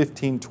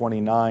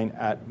 1529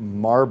 at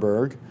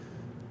Marburg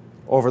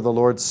over the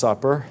Lord's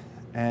Supper,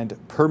 and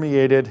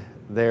permeated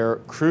their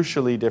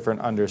crucially different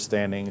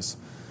understandings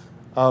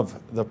of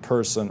the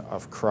person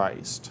of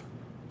Christ.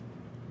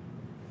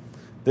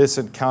 This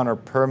encounter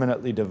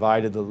permanently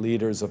divided the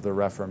leaders of the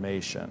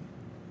Reformation.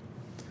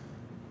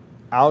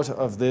 Out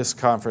of this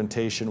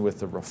confrontation with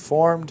the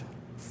Reformed,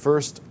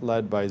 first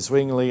led by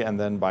Zwingli and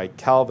then by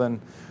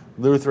Calvin,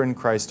 Lutheran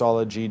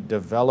Christology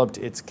developed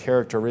its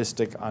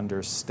characteristic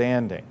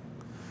understanding.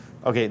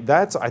 Okay,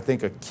 that's, I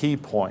think, a key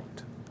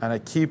point, and a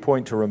key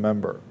point to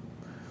remember.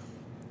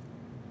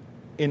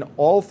 In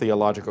all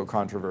theological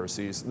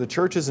controversies, the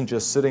church isn't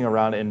just sitting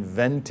around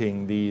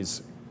inventing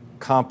these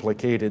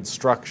complicated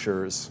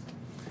structures.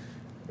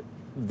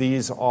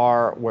 These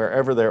are,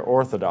 wherever they're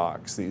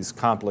orthodox, these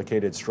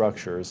complicated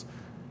structures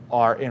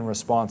are in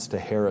response to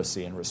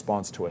heresy, in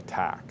response to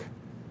attack.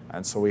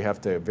 And so we have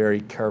to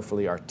very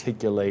carefully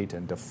articulate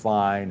and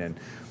define and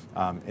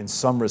in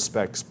some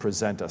respects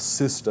present a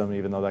system,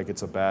 even though that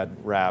gets a bad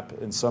rap,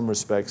 in some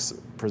respects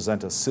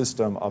present a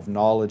system of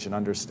knowledge and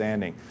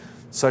understanding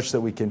such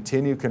that we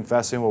continue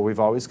confessing what we've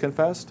always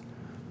confessed,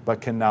 but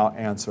can now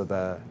answer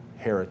the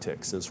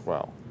heretics as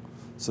well.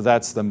 So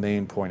that's the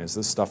main point, is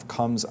this stuff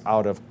comes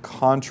out of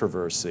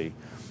controversy,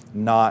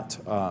 not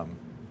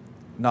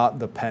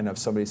the pen of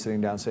somebody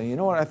sitting down saying, you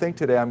know what, I think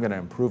today I'm going to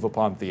improve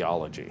upon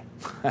theology.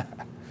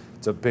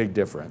 It's a big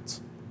difference.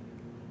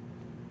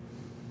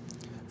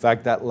 In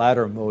fact, that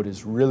latter mode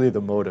is really the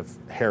mode of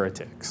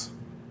heretics.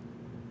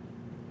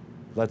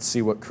 Let's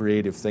see what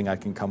creative thing I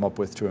can come up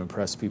with to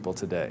impress people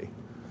today.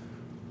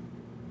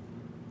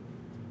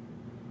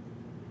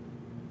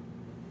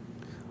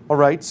 All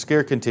right,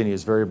 Scare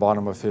continues, very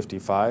bottom of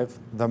 55.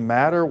 The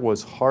matter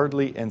was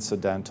hardly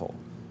incidental.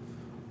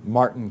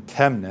 Martin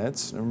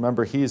Chemnitz,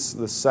 remember he's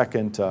the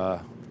second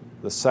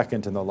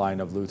in the line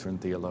of Lutheran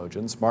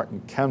theologians.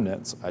 Martin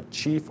Chemnitz, a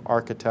chief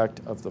architect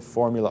of the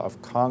Formula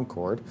of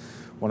Concord,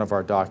 one of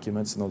our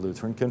documents in the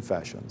Lutheran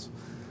Confessions,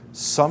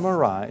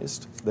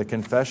 summarized the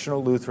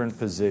confessional Lutheran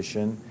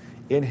position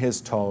in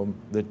his tome,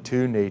 The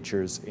Two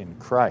Natures in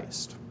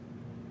Christ.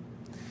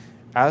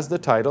 As the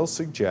title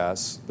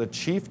suggests, the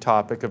chief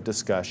topic of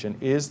discussion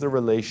is the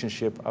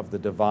relationship of the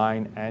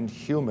divine and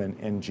human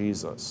in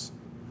Jesus.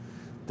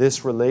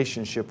 This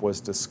relationship was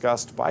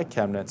discussed by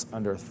Chemnitz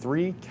under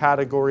three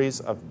categories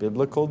of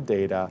biblical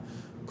data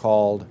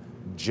called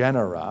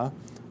genera,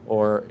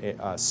 or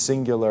a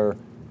singular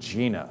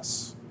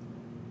genus,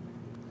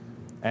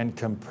 and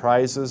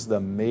comprises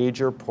the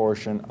major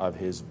portion of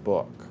his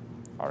book.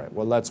 All right,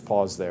 well, let's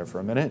pause there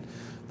for a minute.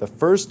 The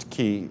first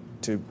key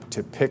to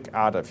pick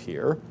out of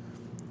here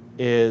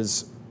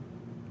is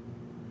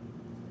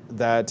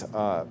that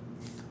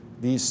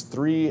these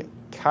three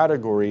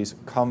categories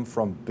come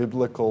from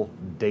biblical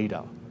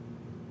data.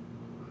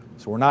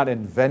 So we're not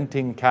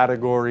inventing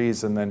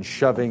categories and then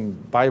shoving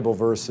Bible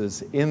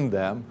verses in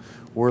them.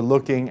 We're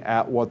looking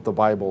at what the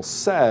Bible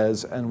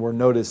says, and we're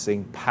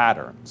noticing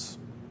patterns.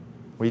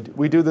 We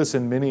do this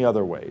in many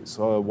other ways.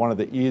 One of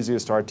the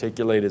easiest to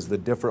articulate is the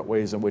different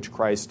ways in which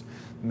Christ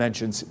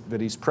mentions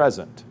that he's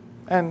present.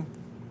 And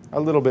a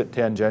little bit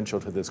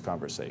tangential to this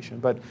conversation,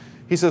 but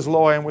he says,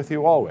 "Lo, I am with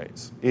you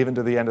always, even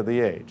to the end of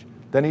the age."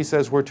 Then he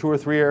says, "Where two or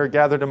three are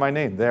gathered in my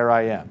name, there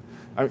I am."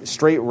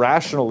 Straight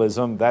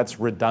rationalism, that's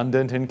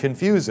redundant and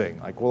confusing.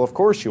 Like, well, of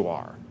course you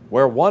are.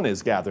 Where one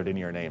is gathered in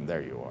your name,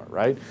 there you are,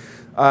 right?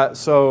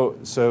 So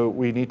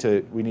we need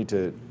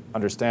to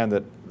understand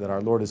that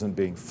our Lord isn't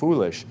being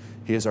foolish.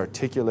 He is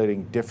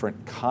articulating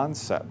different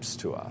concepts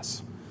to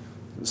us.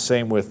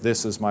 Same with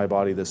this is my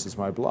body, this is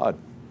my blood.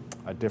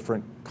 A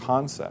different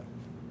concept.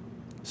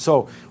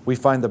 So we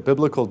find the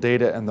biblical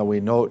data, and then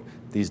we note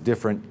these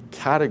different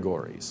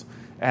categories.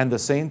 And the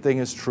same thing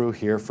is true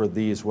here for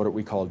these, what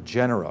we call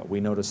genera.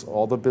 We notice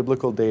all the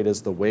biblical data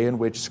is the way in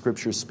which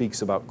Scripture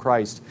speaks about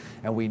Christ,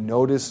 and we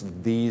notice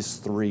these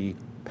three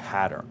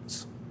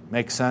patterns.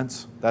 Make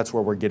sense? That's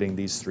where we're getting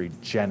these three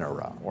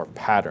genera, or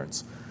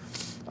patterns.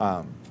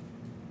 All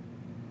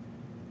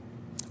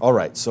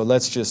right, so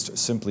let's just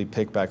simply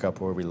pick back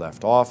up where we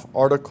left off.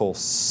 Article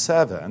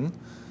 7,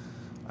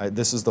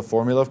 this is the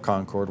Formula of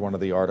Concord, one of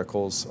the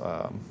articles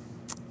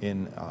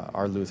in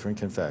our Lutheran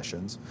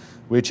confessions,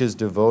 which is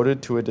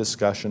devoted to a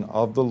discussion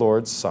of the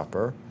Lord's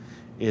Supper,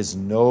 is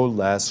no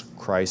less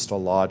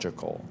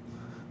Christological.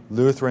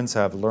 Lutherans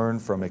have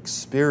learned from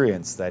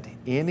experience that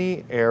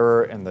any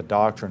error in the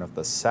doctrine of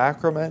the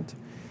sacrament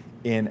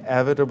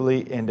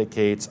inevitably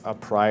indicates a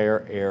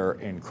prior error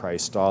in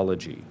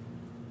Christology.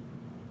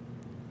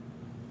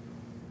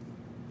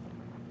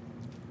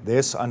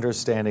 This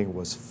understanding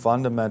was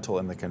fundamental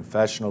in the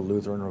confessional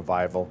Lutheran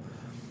revival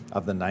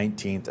of the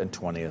 19th and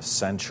 20th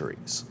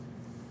centuries.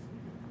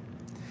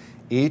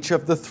 Each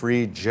of the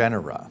three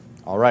genera,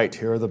 all right,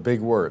 here are the big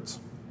words: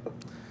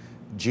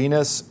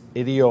 genus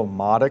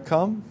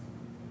idiomaticum,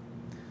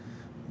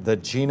 the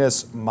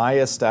genus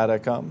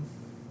maiestaticum,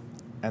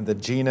 and the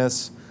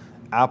genus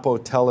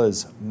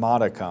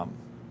apotelesmaticum,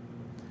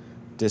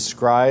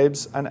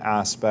 describes an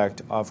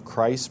aspect of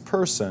Christ's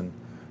person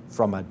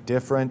from a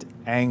different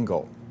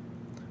angle,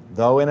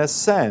 though in a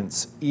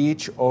sense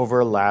each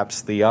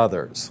overlaps the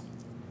others.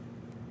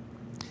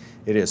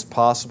 It is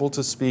possible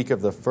to speak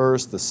of the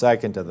first, the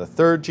second, and the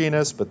third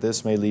genus, but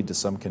this may lead to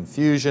some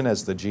confusion,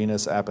 as the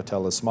genus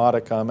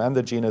apotelesmaticum and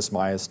the genus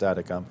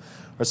maiestaticum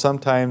are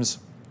sometimes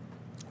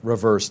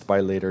reversed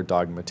by later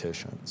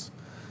dogmaticians.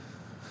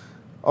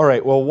 All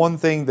right, well, one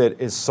thing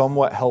that is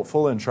somewhat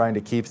helpful in trying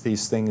to keep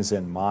these things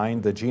in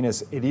mind, the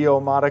genus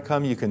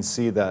idiomaticum, you can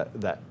see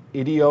that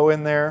idio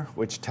in there,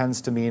 which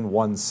tends to mean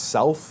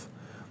oneself.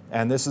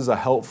 And this is a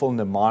helpful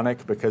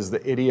mnemonic because the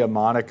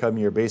idiomaticum,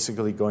 you're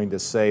basically going to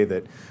say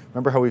that,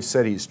 remember how we've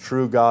said he's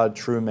true God,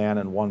 true man,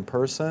 and one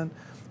person?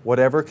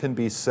 Whatever can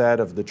be said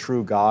of the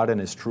true God and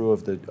is true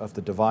of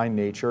the divine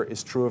nature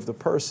is true of the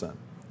person.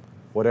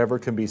 Whatever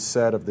can be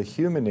said of the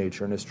human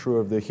nature and is true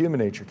of the human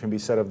nature can be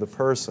said of the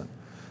person.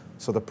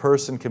 So the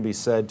person can be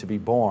said to be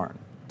born,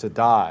 to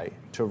die,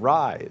 to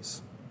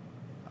rise,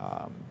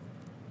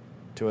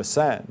 to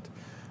ascend.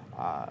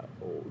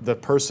 The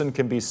person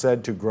can be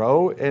said to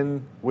grow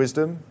in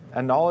wisdom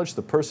and knowledge.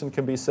 The person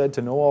can be said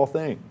to know all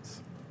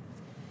things.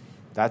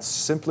 That's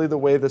simply the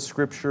way the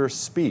Scripture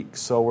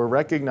speaks. So we're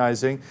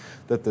recognizing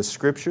that the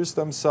Scriptures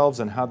themselves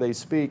and how they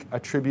speak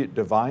attribute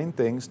divine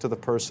things to the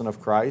person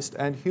of Christ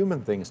and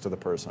human things to the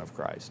person of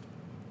Christ.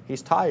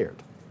 He's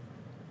tired.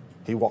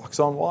 He walks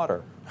on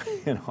water.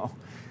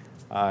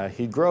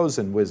 He grows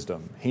in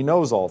wisdom. He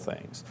knows all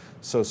things.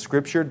 So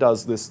Scripture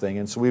does this thing,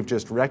 and so we've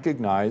just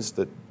recognized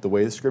that the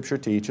way the Scripture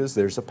teaches,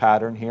 there's a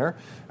pattern here,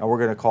 and we're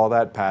going to call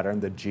that pattern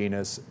the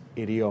genus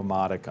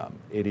idiomaticum,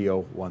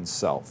 idio,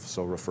 oneself,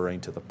 so referring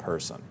to the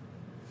person.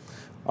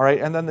 All right,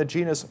 and then the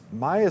genus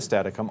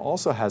maiestaticum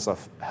also has a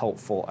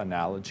helpful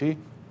analogy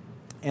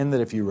in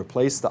that if you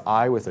replace the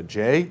I with a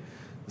J,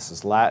 this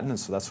is Latin, and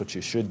so that's what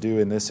you should do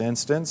in this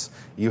instance,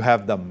 you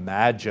have the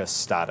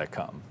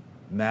majestaticum,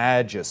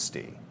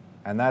 majesty.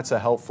 And that's a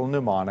helpful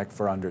mnemonic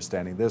for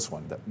understanding this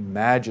one, that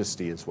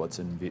majesty is what's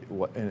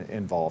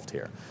involved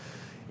here.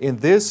 In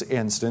this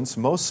instance,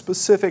 most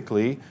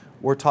specifically,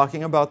 we're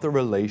talking about the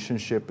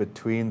relationship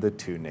between the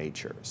two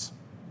natures.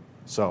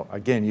 So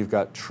again, you've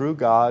got true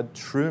God,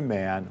 true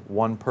man,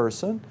 one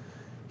person.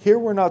 Here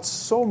we're not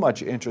so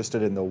much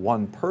interested in the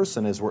one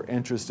person as we're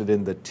interested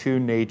in the two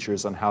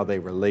natures and how they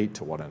relate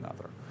to one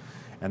another.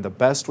 And the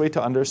best way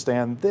to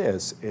understand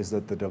this is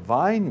that the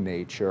divine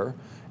nature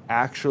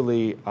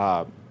actually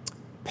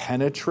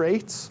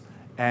penetrates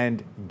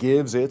and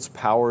gives its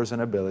powers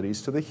and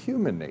abilities to the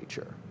human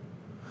nature.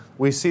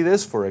 We see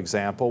this, for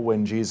example,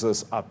 when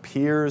Jesus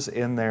appears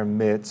in their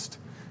midst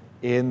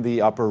in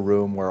the upper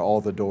room where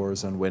all the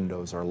doors and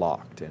windows are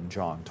locked in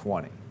John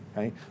 20.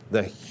 Okay?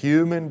 The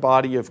human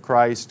body of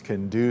Christ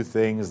can do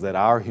things that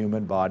our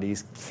human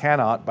bodies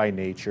cannot by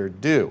nature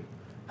do.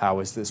 How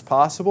is this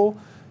possible?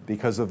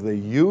 Because of the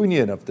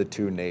union of the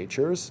two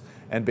natures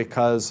and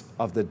because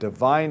of the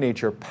divine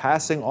nature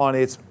passing on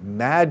its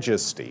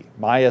majesty,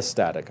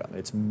 maiestaticum,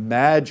 its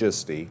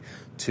majesty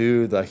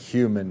to the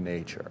human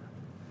nature.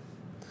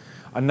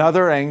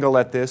 Another angle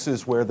at this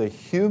is where the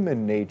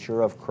human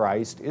nature of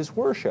Christ is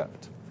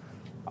worshipped.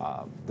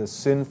 The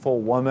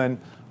sinful woman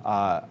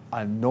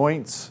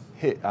anoints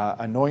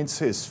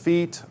his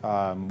feet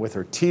with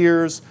her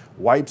tears,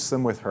 wipes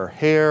them with her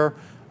hair,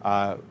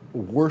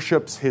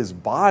 worships his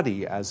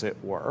body, as it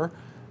were,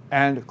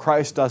 and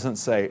Christ doesn't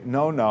say,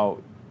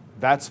 no,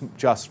 that's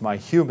just my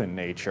human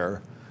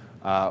nature,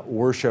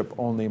 worship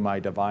only my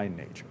divine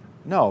nature.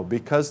 No,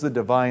 because the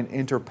divine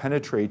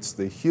interpenetrates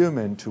the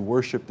human, to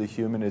worship the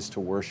human is to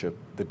worship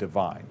the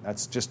divine.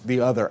 That's just the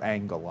other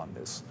angle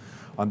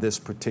on this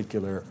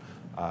particular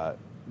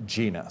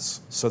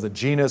genus. So the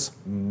genus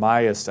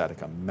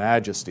maiestaticum,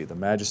 majesty, the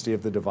majesty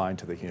of the divine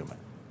to the human.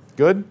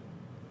 Good?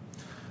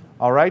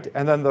 All right,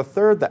 and then the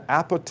third, the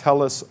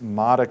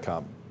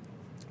apotelesmaticum.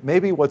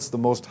 Maybe what's the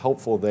most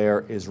helpful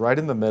there is right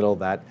in the middle,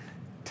 that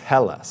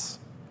telos,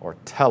 or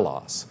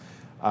telos.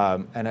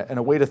 And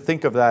a way to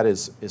think of that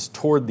is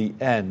toward the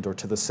end, or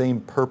to the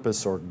same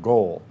purpose or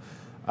goal.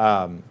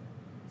 Even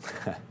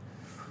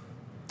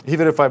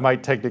if I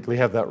might technically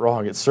have that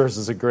wrong, it serves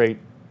as a great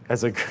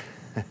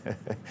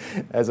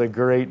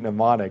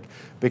mnemonic,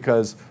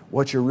 because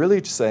what you're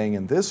really saying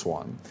in this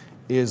one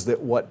is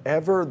that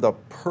whatever the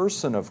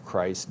person of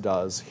Christ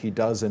does, he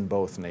does in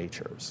both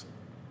natures.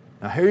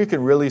 Now here you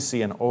can really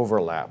see an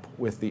overlap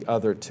with the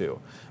other two.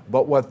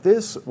 But what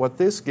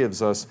this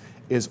gives us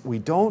is we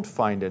don't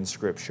find in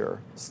Scripture,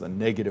 it's the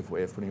negative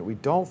way of putting it, we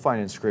don't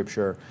find in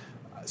Scripture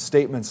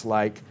statements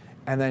like,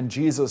 and then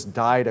Jesus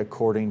died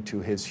according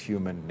to his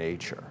human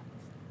nature.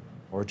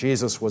 Or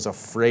Jesus was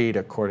afraid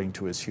according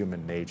to his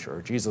human nature.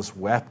 Or Jesus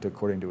wept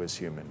according to his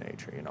human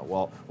nature.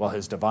 While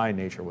his divine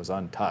nature was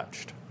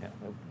untouched.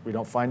 We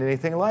don't find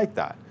anything like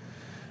that.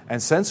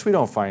 And since we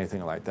don't find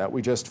anything like that,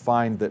 we just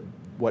find that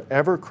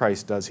whatever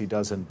Christ does, he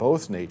does in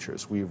both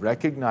natures. We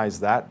recognize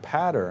that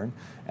pattern,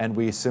 and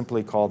we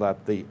simply call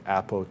that the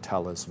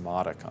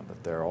apotelesmaticon,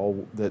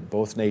 that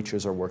both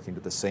natures are working to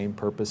the same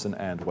purpose and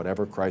end.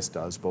 Whatever Christ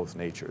does, both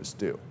natures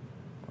do.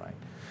 Right?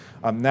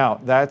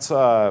 Now, that's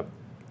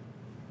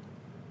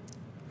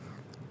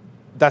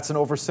an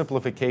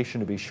oversimplification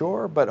to be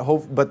sure,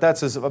 but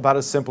that's about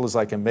as simple as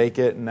I can make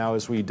it. And now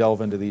as we delve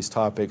into these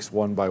topics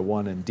one by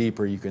one and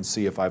deeper, you can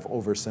see if I've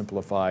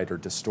oversimplified or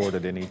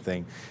distorted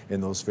anything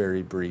in those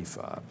very brief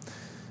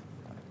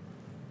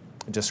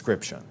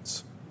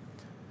descriptions.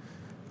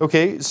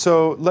 Okay,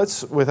 so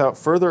let's, without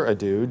further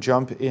ado,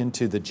 jump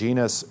into the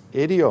genus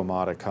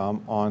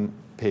Idiomaticum on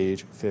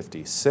page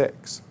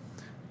 56.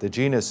 The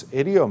genus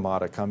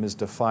Idiomaticum is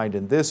defined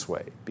in this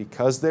way: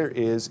 because there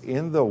is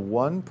in the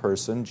one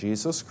person,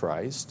 Jesus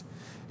Christ,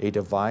 a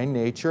divine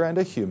nature and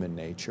a human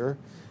nature,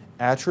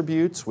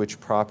 attributes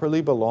which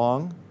properly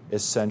belong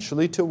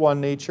essentially to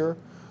one nature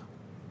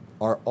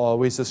are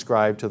always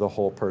ascribed to the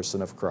whole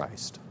person of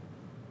Christ.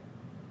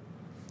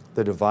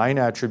 The divine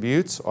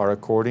attributes are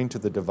according to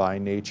the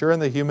divine nature,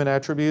 and the human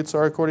attributes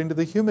are according to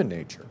the human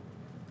nature.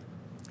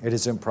 It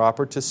is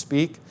improper to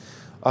speak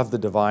of the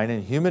divine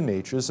and human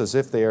natures as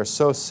if they are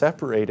so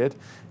separated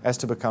as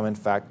to become in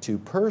fact two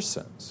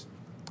persons,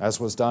 as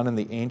was done in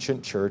the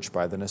ancient church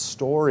by the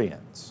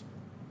Nestorians.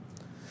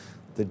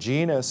 The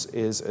genus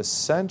is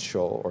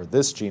essential, or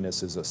this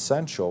genus is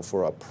essential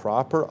for a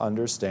proper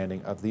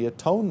understanding of the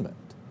atonement,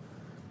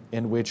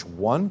 in which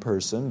one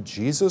person,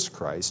 Jesus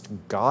Christ,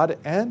 God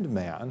and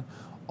man,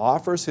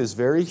 offers his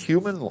very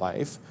human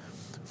life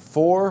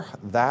for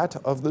that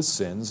of the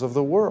sins of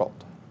the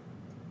world,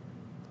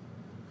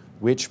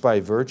 which by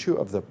virtue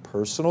of the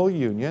personal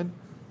union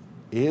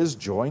is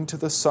joined to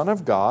the Son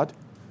of God,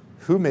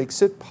 who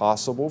makes it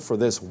possible for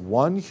this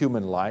one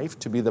human life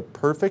to be the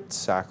perfect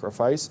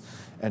sacrifice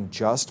and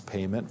just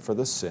payment for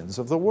the sins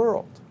of the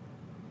world.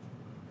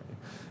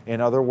 In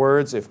other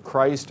words, if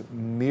Christ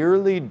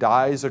merely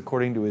dies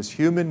according to his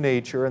human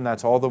nature, and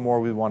that's all the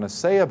more we want to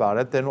say about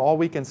it, then all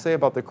we can say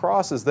about the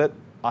cross is that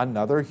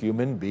another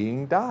human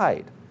being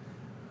died.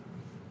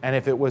 And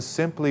if it was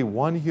simply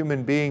one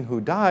human being who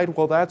died,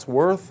 well, that's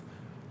worth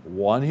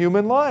one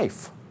human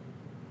life.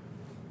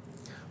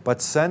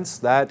 But since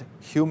that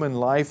human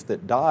life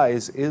that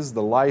dies is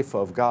the life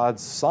of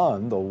God's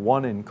Son, the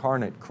one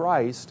incarnate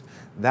Christ,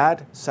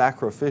 that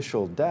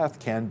sacrificial death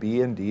can be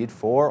indeed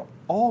for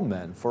all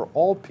men, for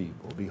all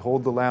people.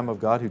 Behold the Lamb of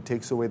God who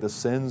takes away the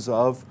sins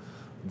of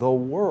the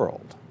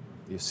world.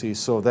 You see,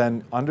 so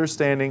then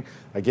understanding,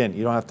 again,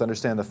 you don't have to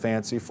understand the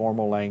fancy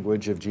formal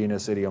language of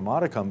genus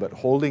Idiomaticum, but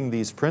holding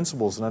these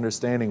principles and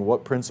understanding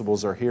what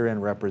principles are herein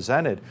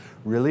represented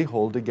really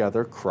hold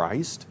together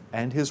Christ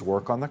and his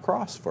work on the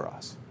cross for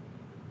us.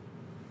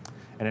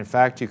 And in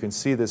fact, you can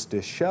see this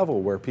dishevel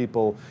where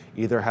people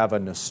either have a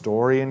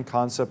Nestorian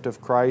concept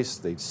of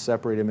Christ, they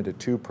separate him into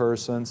two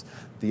persons,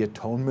 the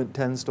atonement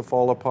tends to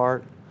fall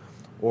apart,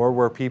 or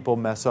where people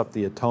mess up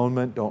the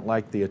atonement, don't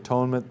like the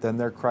atonement, then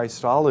their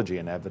Christology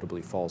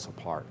inevitably falls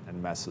apart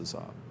and messes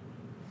up.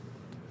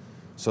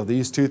 So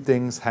these two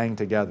things hang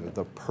together,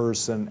 the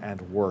person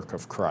and work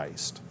of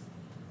Christ.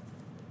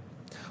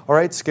 All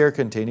right, Scare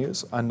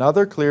continues.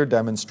 Another clear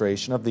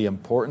demonstration of the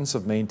importance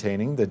of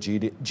maintaining the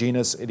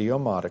genus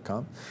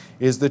Idiomaticum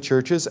is the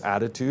Church's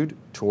attitude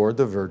toward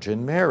the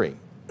Virgin Mary.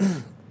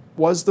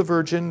 Was the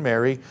Virgin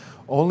Mary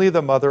only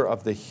the mother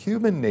of the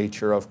human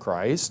nature of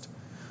Christ,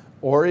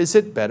 or is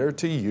it better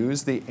to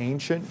use the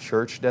ancient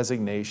church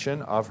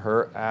designation of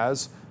her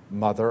as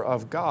Mother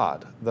of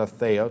God, the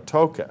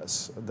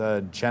Theotokos,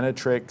 the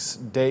Genetrix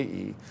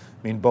Dei?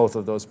 I mean, both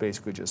of those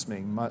basically just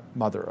mean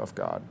Mother of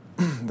God,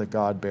 the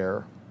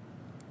God-bearer.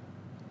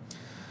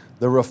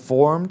 The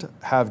Reformed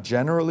have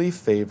generally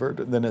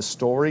favored the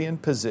Nestorian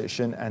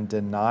position and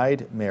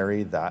denied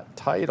Mary that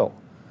title,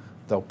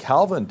 though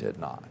Calvin did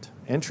not.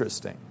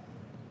 Interesting.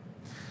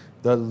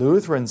 The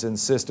Lutherans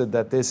insisted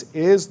that this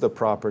is the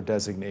proper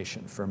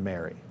designation for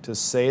Mary. To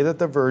say that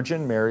the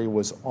Virgin Mary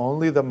was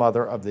only the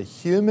mother of the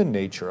human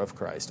nature of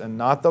Christ and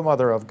not the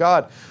mother of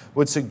God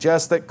would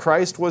suggest that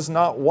Christ was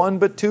not one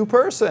but two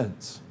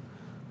persons.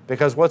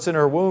 Because what's in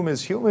her womb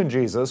is human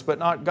Jesus, but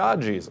not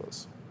God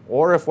Jesus.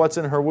 Or if what's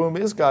in her womb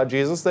is God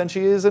Jesus, then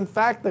she is in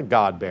fact the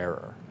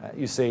God-bearer.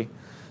 You see?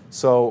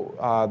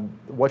 So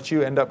what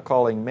you end up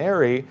calling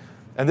Mary,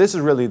 and this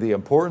is really the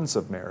importance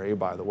of Mary,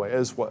 by the way,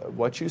 is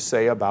what you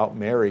say about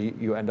Mary,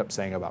 you end up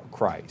saying about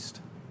Christ.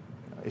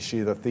 Is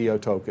she the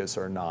Theotokos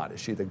or not? Is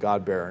she the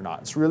God-bearer or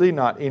not? It's really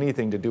not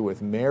anything to do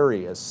with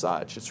Mary as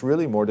such. It's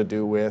really more to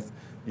do with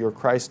your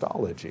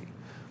Christology.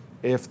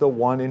 If the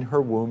one in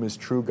her womb is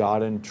true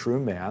God and true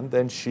man,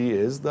 then she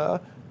is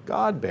the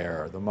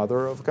God-bearer, the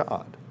mother of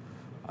God.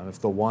 And if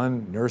the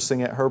one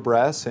nursing at her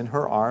breasts in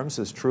her arms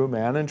is true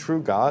man and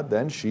true God,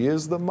 then she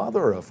is the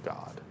mother of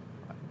God.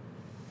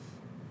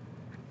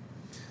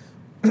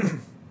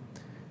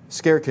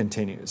 Scare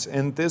continues.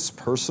 In this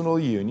personal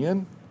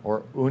union,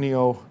 or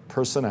unio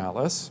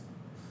personalis,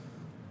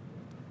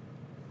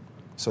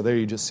 so there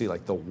you just see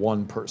like the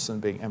one person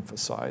being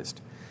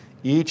emphasized.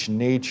 Each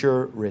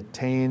nature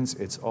retains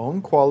its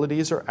own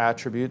qualities or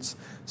attributes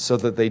so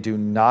that they do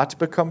not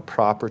become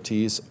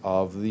properties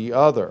of the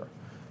other.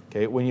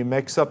 Okay, when you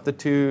mix up the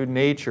two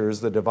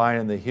natures, the divine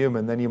and the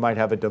human, then you might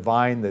have a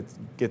divine that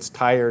gets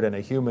tired and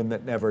a human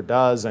that never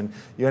does, and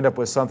you end up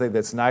with something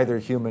that's neither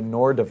human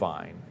nor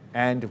divine.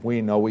 And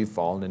we know we've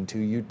fallen into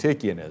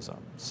Eutychianism.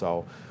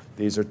 So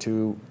these are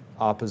two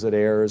opposite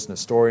errors.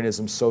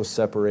 Nestorianism so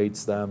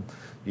separates them.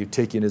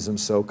 Eutychianism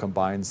so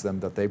combines them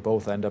that they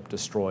both end up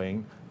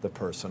destroying the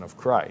person of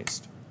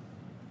Christ.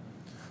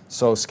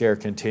 So Scare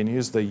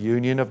continues, the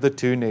union of the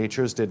two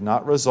natures did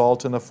not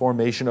result in the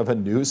formation of a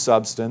new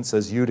substance,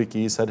 as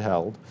Eutyches had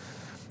held,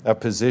 a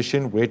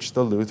position which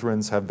the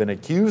Lutherans have been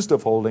accused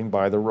of holding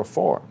by the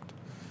Reformed.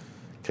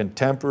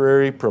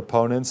 Contemporary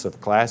proponents of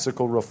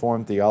classical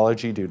Reformed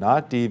theology do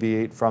not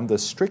deviate from the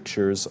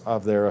strictures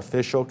of their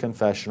official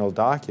confessional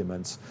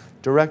documents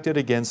directed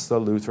against the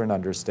Lutheran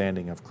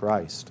understanding of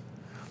Christ.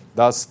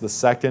 Thus, the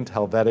Second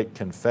Helvetic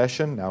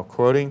Confession, now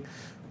quoting,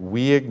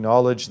 we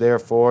acknowledge,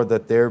 therefore,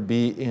 that there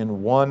be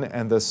in one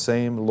and the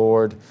same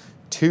Lord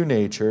two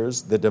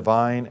natures, the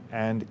divine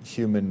and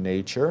human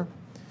nature.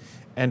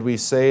 And we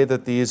say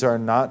that these are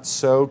not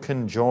so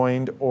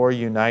conjoined or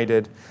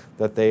united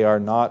that they are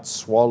not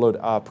swallowed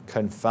up,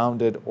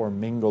 confounded, or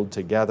mingled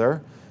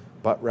together,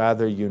 but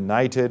rather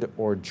united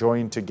or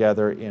joined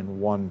together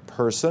in one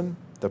person,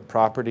 the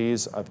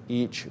properties of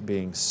each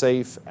being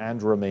safe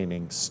and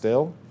remaining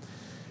still,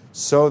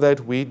 so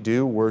that we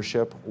do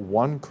worship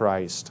one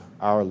Christ,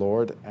 our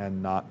Lord,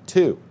 and not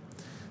two.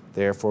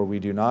 Therefore we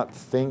do not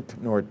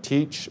think nor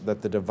teach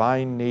that the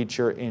divine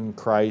nature in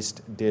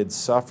Christ did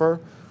suffer,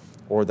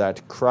 or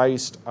that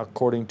Christ,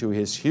 according to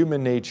his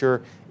human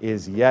nature,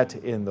 is yet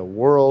in the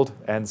world,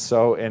 and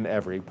so in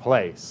every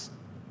place.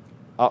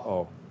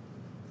 Uh-oh.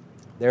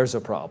 There's a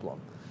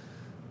problem.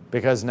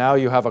 Because now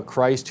you have a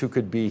Christ who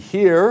could be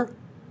here,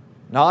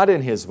 not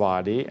in his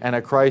body, and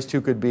a Christ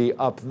who could be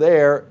up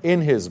there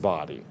in his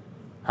body.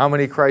 How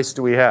many Christs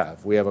do we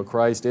have? We have a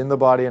Christ in the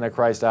body and a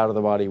Christ out of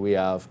the body. We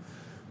have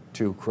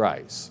two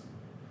Christs.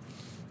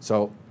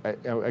 So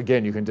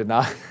again, you can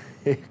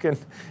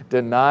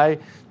deny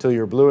till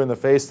you're blue in the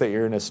face that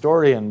you're a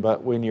Nestorian,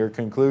 but when your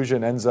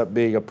conclusion ends up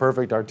being a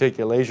perfect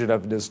articulation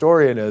of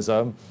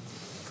Nestorianism,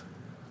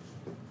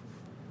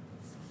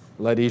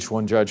 let each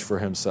one judge for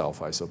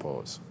himself, I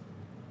suppose.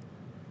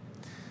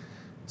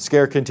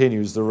 Scare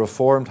continues, the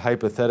Reformed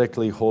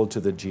hypothetically hold to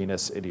the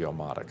genus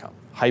idiomaticum,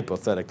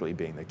 hypothetically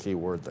being the key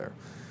word there.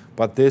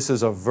 But this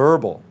is a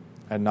verbal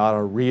and not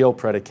a real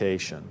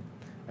predication,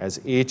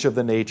 as each of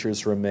the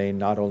natures remain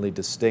not only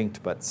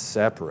distinct but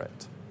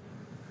separate.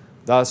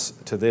 Thus,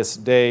 to this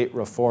day,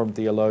 Reformed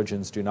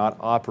theologians do not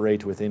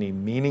operate with any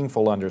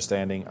meaningful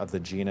understanding of the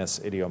genus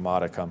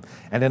idiomaticum,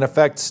 and in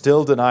effect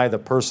still deny the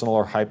personal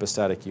or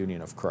hypostatic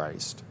union of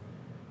Christ.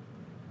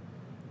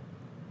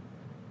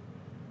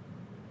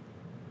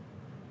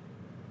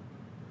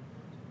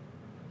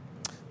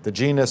 The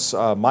genus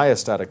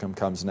Maiestaticum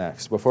comes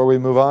next. Before we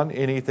move on,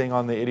 anything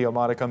on the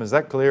idiomaticum? Is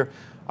that clear?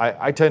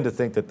 I tend to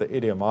think that the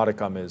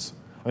idiomaticum is,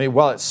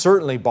 while it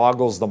certainly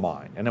boggles the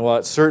mind, and while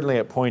it certainly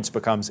at points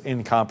becomes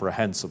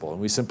incomprehensible,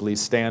 and we simply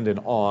stand in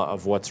awe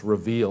of what's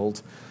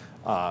revealed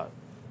of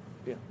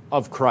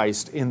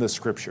Christ in the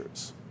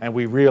Scriptures, and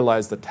we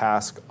realize the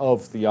task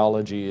of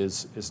theology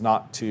is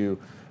not to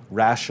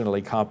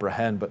rationally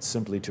comprehend, but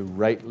simply to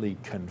rightly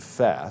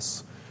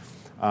confess.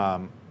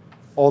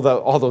 All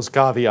those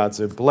caveats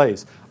in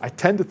place, I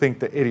tend to think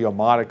that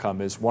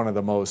idiomaticum is one of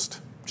the most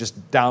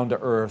just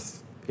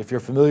down-to-earth. If you're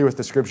familiar with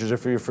the Scriptures,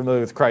 if you're familiar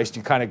with Christ,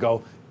 you kind of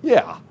go,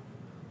 yeah,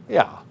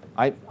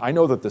 I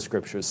know that the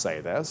Scriptures say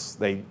this.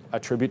 They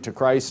attribute to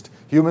Christ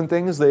human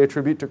things. They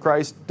attribute to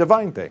Christ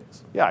divine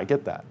things. Yeah, I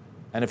get that.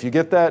 And if you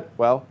get that,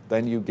 well,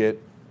 then you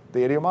get the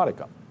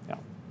idiomaticum. Yeah.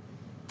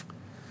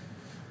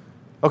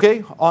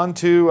 Okay, on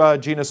to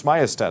genus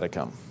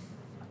Maiestaticum.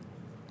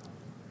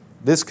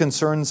 This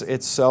concerns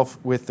itself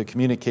with the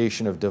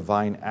communication of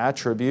divine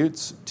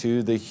attributes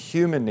to the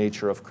human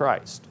nature of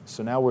Christ.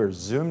 So now we're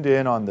zoomed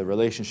in on the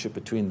relationship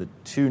between the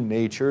two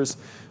natures.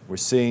 We're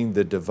seeing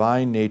the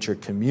divine nature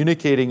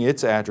communicating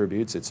its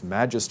attributes, its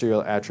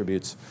magisterial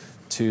attributes,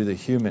 to the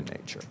human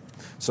nature.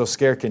 So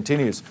Scare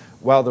continues,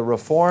 while the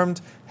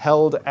Reformed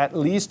held, at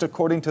least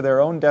according to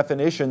their own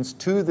definitions,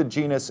 to the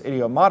genus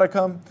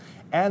idiomaticum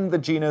and the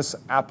genus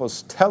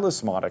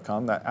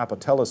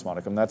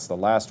apostellismaticum, that's the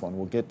last one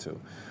we'll get to.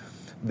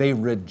 They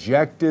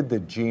rejected the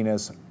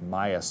genus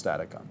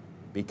Majastaticum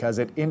because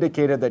it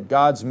indicated that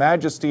God's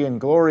majesty and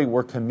glory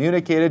were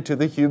communicated to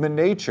the human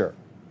nature.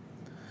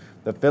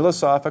 The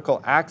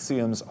philosophical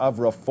axioms of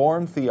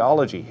Reformed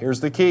theology,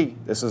 here's the key,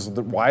 this is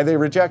why they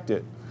reject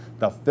it.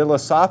 The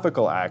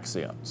philosophical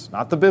axioms,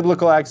 not the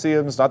biblical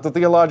axioms, not the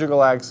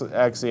theological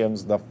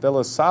axioms, the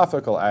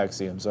philosophical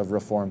axioms of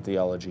Reformed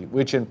theology,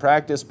 which in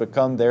practice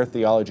become their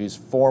theology's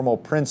formal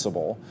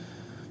principle.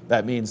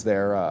 That means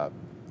their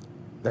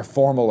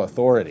formal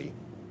authority.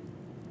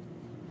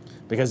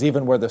 Because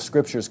even where the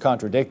Scriptures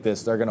contradict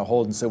this, they're going to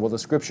hold and say, well, the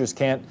Scriptures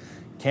can't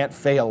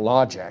fail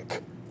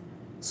logic.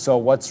 So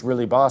what's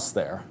really boss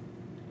there?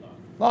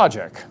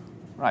 Logic.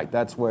 Right,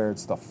 that's where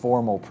it's the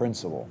formal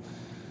principle.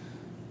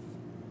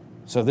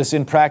 So this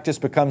in practice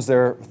becomes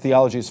their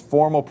theology's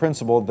formal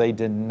principle. They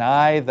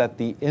deny that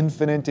the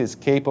infinite is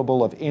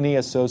capable of any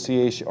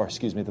association,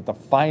 that the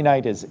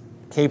finite is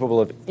capable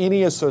of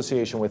any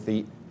association with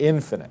the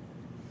infinite.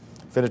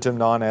 Finitum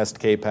non est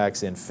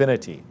capax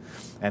infinity.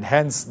 And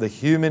hence the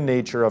human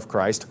nature of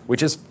Christ,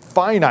 which is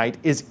finite,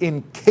 is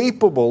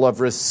incapable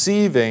of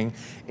receiving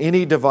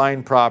any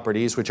divine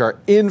properties which are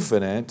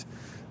infinite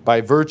by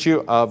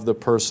virtue of the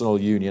personal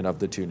union of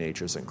the two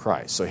natures in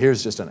Christ. So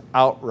here's just an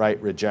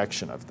outright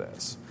rejection of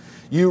this.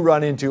 You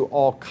run into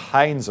all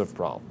kinds of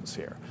problems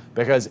here,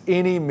 because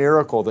any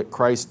miracle that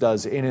Christ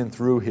does in and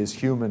through his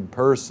human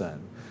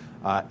person,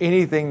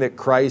 anything that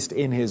Christ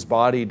in his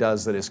body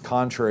does that is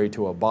contrary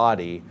to a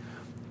body,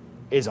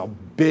 is a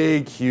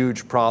big,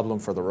 huge problem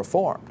for the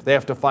Reformed. They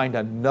have to find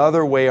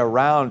another way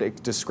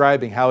around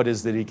describing how it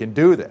is that he can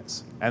do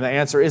this. And the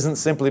answer isn't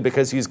simply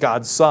because he's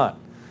God's Son.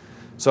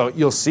 So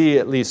you'll see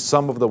at least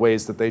some of the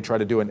ways that they try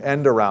to do an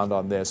end around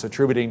on this,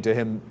 attributing to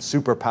him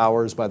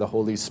superpowers by the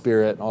Holy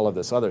Spirit and all of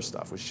this other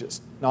stuff, which is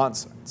just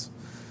nonsense.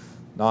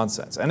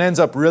 Nonsense. And ends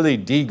up really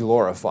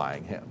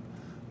de-glorifying him.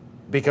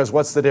 Because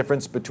what's the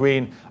difference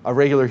between a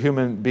regular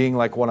human being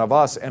like one of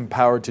us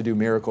empowered to do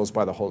miracles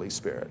by the Holy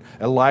Spirit?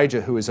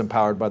 Elijah, who is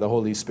empowered by the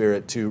Holy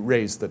Spirit to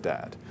raise the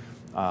dead.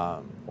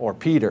 Or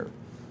Peter,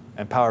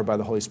 empowered by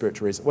the Holy Spirit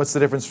to raise. What's the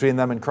difference between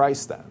them and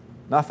Christ then?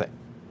 Nothing.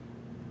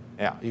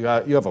 Yeah,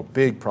 you have a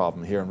big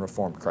problem here in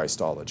Reformed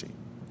Christology.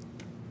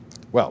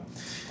 Well,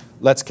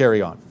 let's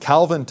carry on.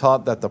 Calvin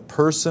taught that the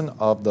person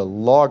of the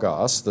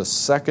Logos, the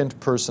second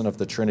person of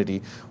the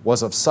Trinity,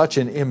 was of such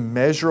an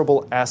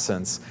immeasurable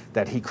essence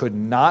that he could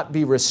not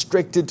be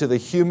restricted to the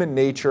human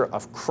nature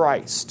of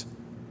Christ.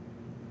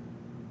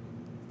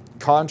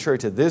 Contrary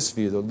to this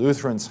view, the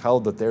Lutherans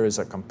held that there is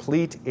a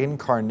complete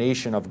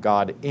incarnation of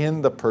God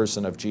in the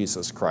person of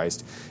Jesus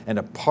Christ, and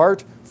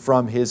apart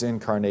from his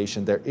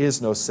incarnation, there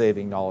is no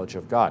saving knowledge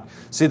of God.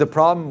 See, the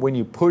problem when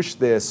you push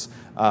this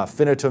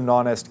finitum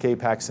non est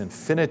capax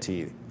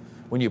infinity,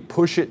 when you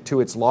push it to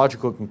its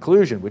logical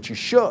conclusion, which you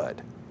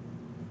should,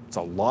 it's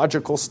a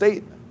logical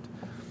statement,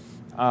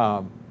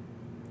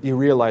 you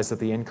realize that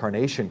the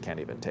incarnation can't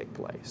even take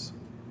place.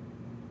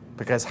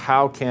 Because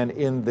how can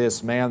in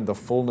this man the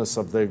fullness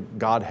of the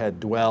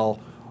Godhead dwell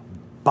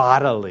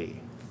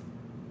bodily?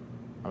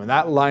 I mean,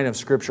 that line of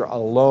Scripture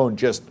alone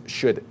just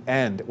should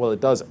end. Well,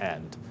 it does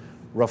end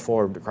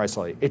Reformed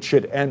Christology. It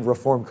should end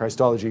Reformed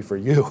Christology for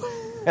you.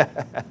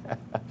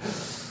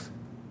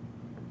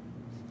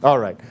 All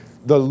right.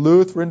 The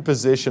Lutheran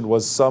position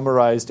was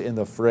summarized in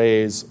the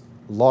phrase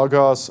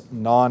logos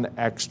non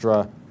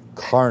extra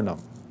carnum.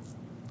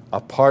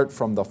 Apart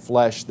from the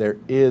flesh, there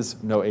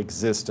is no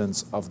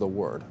existence of the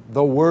Word.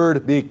 The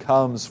Word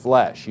becomes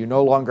flesh. You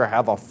no longer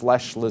have a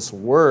fleshless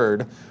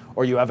Word,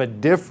 or you have a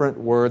different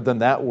Word than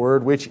that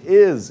Word which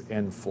is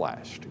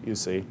enfleshed, you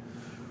see.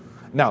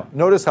 Now,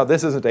 notice how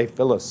this isn't a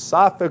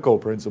philosophical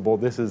principle.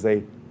 This is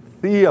a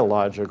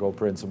theological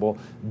principle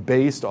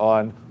based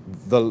on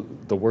the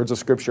words of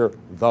Scripture.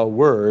 The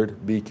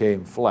Word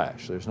became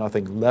flesh. There's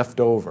nothing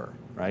left over.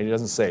 Right? He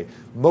doesn't say,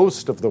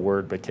 most of the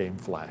Word became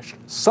flesh.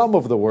 Some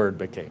of the Word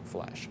became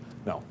flesh.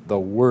 No, the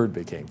Word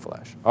became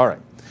flesh. All right.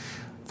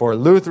 For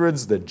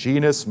Lutherans, the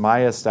genus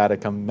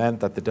Majastaticum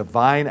meant that the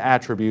divine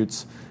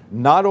attributes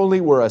not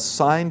only were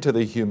assigned to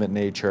the human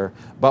nature,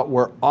 but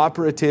were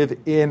operative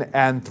in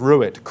and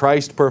through it.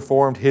 Christ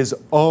performed his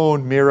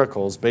own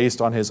miracles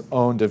based on his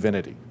own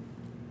divinity.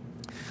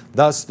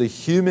 Thus, the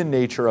human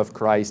nature of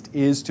Christ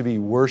is to be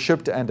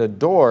worshipped and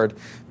adored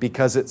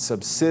because it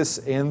subsists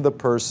in the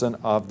person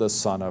of the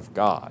Son of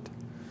God.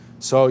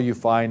 So you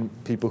find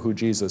people who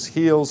Jesus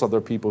heals,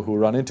 other people who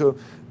run into him,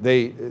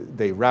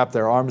 they wrap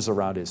their arms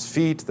around his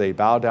feet, they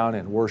bow down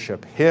and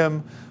worship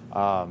him.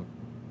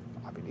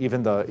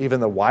 Even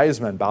the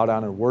wise men bow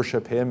down and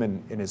worship him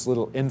in his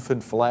little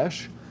infant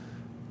flesh.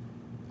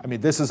 I mean,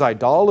 this is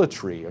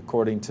idolatry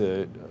according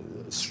to,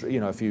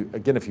 if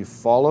you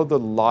follow the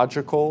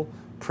logical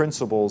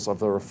principles of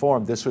the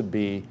Reformed, this would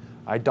be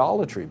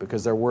idolatry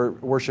because they're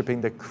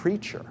worshiping the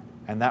creature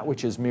and that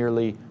which is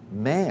merely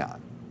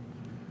man,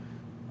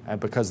 and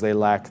because they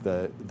lack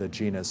the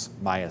genus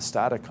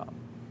Majastaticum.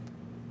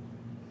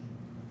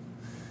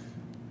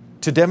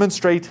 To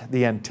demonstrate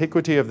the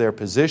antiquity of their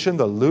position,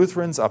 the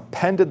Lutherans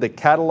appended the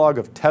catalog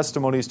of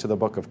testimonies to the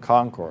Book of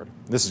Concord.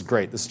 This is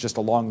great. This is just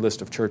a long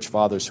list of church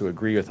fathers who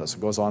agree with us.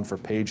 It goes on for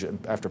page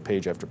after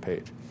page after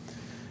page.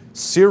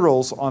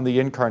 Cyril's on the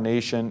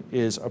Incarnation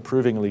is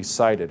approvingly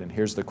cited, and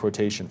here's the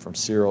quotation from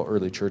Cyril,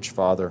 early church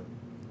father.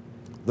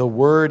 The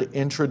Word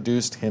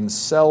introduced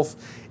himself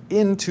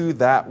into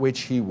that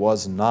which he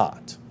was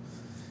not,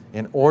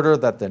 in order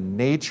that the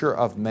nature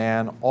of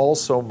man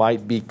also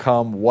might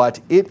become what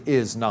it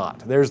is not.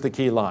 There's the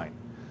key line.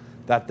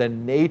 That the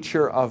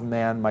nature of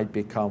man might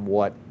become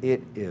what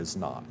it is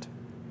not.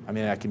 I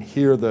mean, I can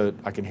hear the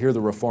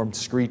Reformed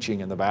screeching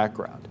in the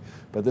background.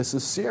 But this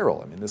is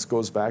Cyril. I mean, this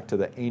goes back to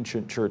the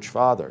ancient church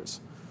fathers.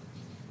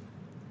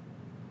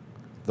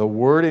 The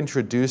Word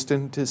introduced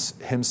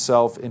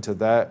himself into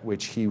that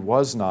which he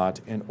was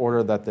not, in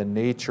order that the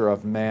nature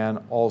of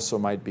man also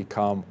might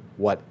become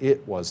what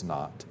it was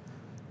not.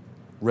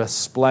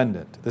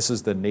 Resplendent. This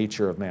is the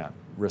nature of man.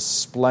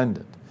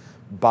 Resplendent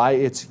by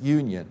its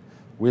union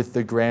with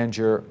the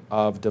grandeur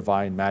of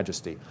divine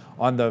majesty.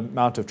 On the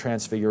Mount of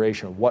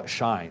Transfiguration, what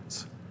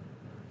shines?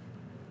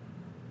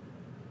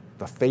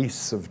 The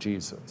face of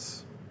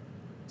Jesus.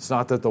 It's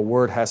not that the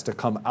Word has to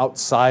come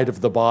outside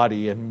of the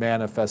body and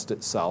manifest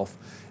itself.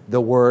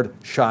 The Word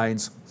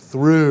shines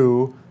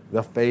through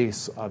the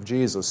face of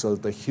Jesus, so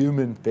that the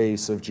human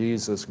face of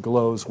Jesus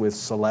glows with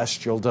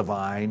celestial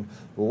divine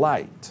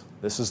light.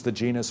 This is the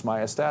genus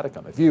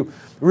Maestaticum.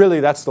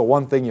 That's the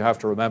one thing you have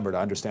to remember to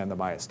understand the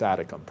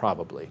Maestaticum,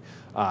 probably.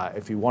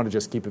 If you want to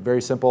just keep it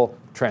very simple,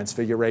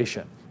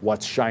 Transfiguration.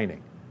 What's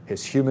shining?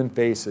 His human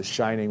face is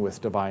shining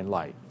with divine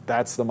light.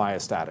 That's the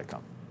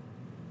Maestaticum.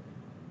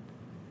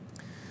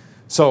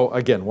 So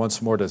again,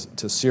 once more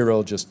to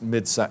Cyril, just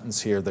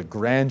mid-sentence here, the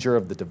grandeur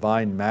of the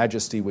divine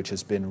majesty which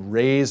has been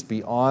raised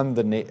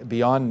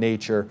beyond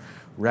nature,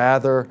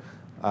 rather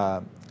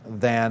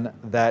than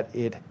that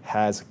it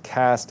has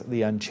cast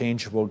the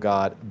unchangeable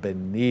God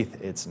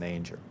beneath its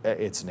nature.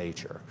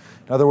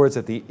 In other words,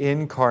 at the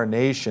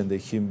Incarnation, the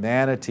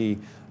humanity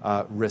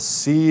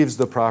receives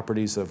the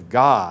properties of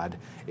God.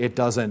 It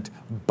doesn't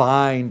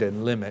bind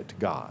and limit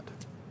God.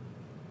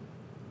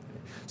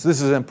 So this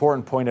is an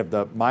important point of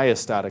the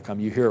Maestaticum.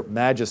 You hear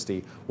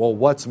majesty. Well,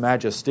 what's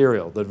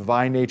magisterial? The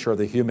divine nature or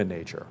the human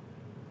nature?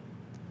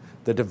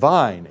 The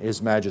divine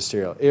is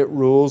magisterial. It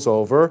rules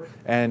over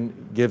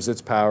and gives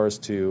its powers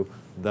to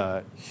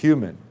the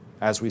human,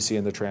 as we see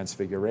in the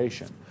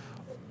Transfiguration.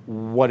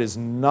 What is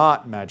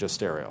not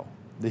magisterial?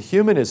 The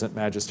human isn't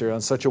magisterial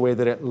in such a way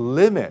that it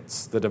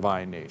limits the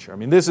divine nature. I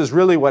mean, this is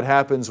really what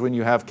happens when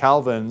you have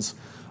Calvin's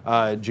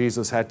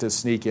Jesus had to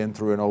sneak in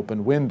through an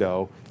open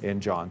window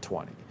in John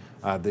 20.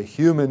 The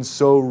human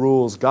so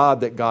rules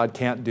God that God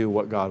can't do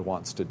what God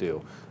wants to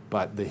do,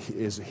 but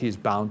he's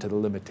bound to the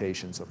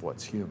limitations of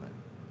what's human.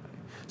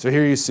 So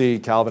here you see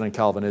Calvin and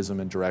Calvinism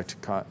in direct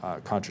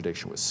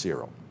contradiction with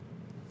Cyril.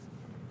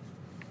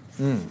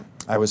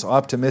 I was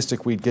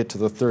optimistic we'd get to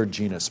the third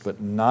genus, but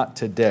not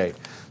today.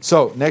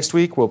 So next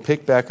week we'll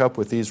pick back up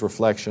with these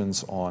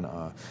reflections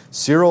on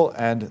Cyril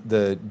and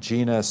the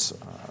genus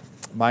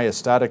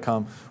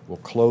Maestaticum. We'll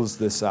close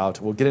this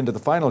out. We'll get into the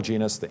final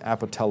genus, the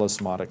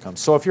Apotellus Modicum.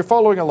 So if you're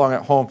following along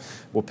at home,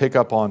 we'll pick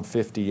up on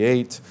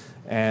 58.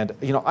 And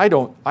I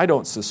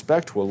don't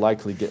suspect we'll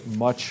likely get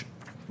much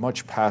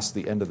past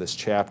the end of this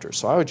chapter.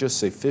 So I would just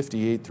say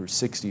 58 through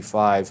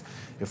 65.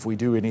 If we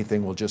do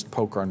anything, we'll just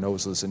poke our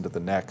noses into the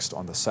next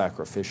on the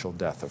sacrificial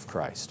death of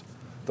Christ.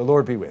 The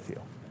Lord be with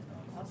you.